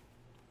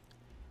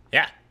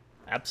 Yeah,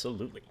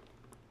 absolutely.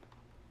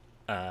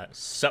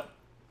 So,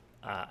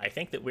 I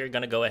think that we're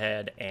going to go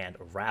ahead and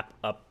wrap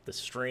up the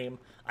stream.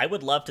 I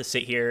would love to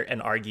sit here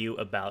and argue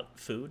about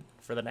food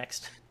for the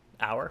next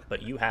hour,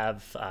 but you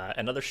have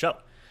another show.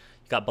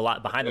 You got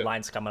Behind the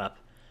Lines coming up.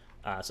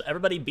 So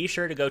everybody be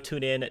sure to go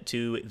tune in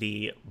to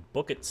the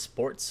Book It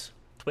Sports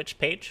Twitch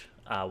page.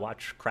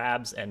 Watch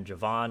Krabs and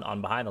Jovan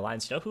on Behind the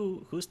Lines. You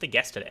know who's the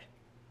guest today?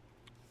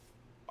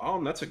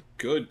 That's a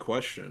good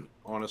question.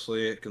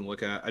 Honestly, I can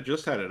look at. I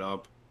just had it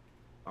up.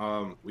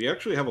 We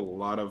actually have a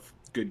lot of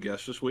good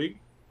guests this week.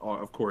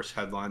 Of course,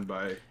 headlined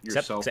by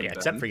yourself.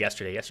 Except for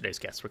yesterday. Yesterday's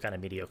guests were kind of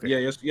mediocre. Yeah,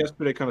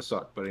 yesterday kind of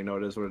sucked, but it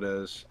is what it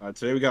is.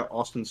 Today we got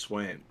Austin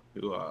Swain,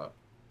 who,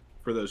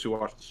 for those who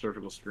watched the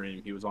Surgical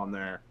stream, he was on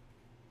there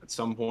at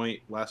some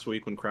point last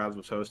week when Krabs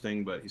was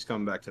hosting, but he's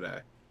coming back today.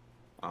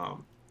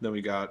 Then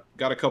we got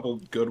a couple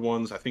good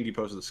ones. I think he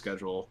posted the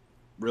schedule.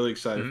 Really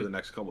excited for the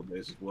next couple of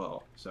days as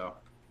well. So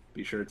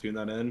be sure to tune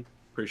that in.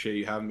 Appreciate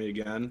you having me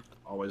again.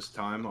 Always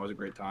a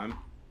great time.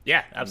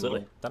 Yeah,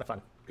 absolutely. Ton of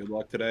fun. Good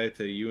luck today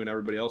to you and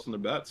everybody else in the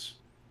bets.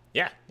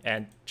 Yeah,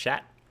 and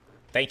chat.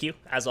 Thank you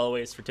as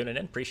always for tuning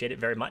in. Appreciate it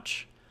very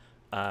much.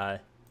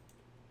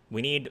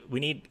 We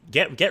need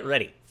get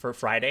ready for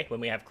Friday when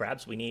we have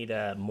Krabs. We need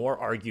more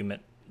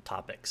argument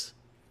topics.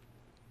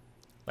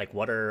 Like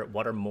what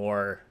are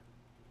more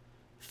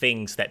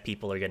things that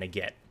people are gonna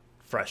get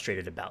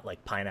frustrated about,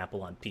 like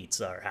pineapple on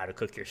pizza or how to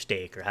cook your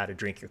steak or how to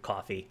drink your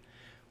coffee.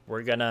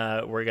 We're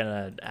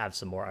gonna have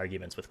some more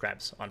arguments with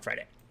Krabs on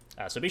Friday.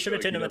 So be sure to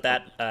tune in with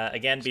that.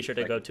 Again, be sure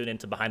to go tune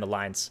into Behind the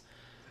Lines.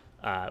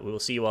 We will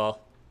see you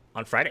all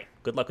on Friday.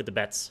 Good luck with the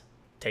bets.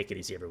 Take it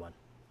easy, everyone.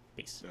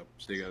 Peace. Yep.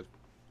 See you guys.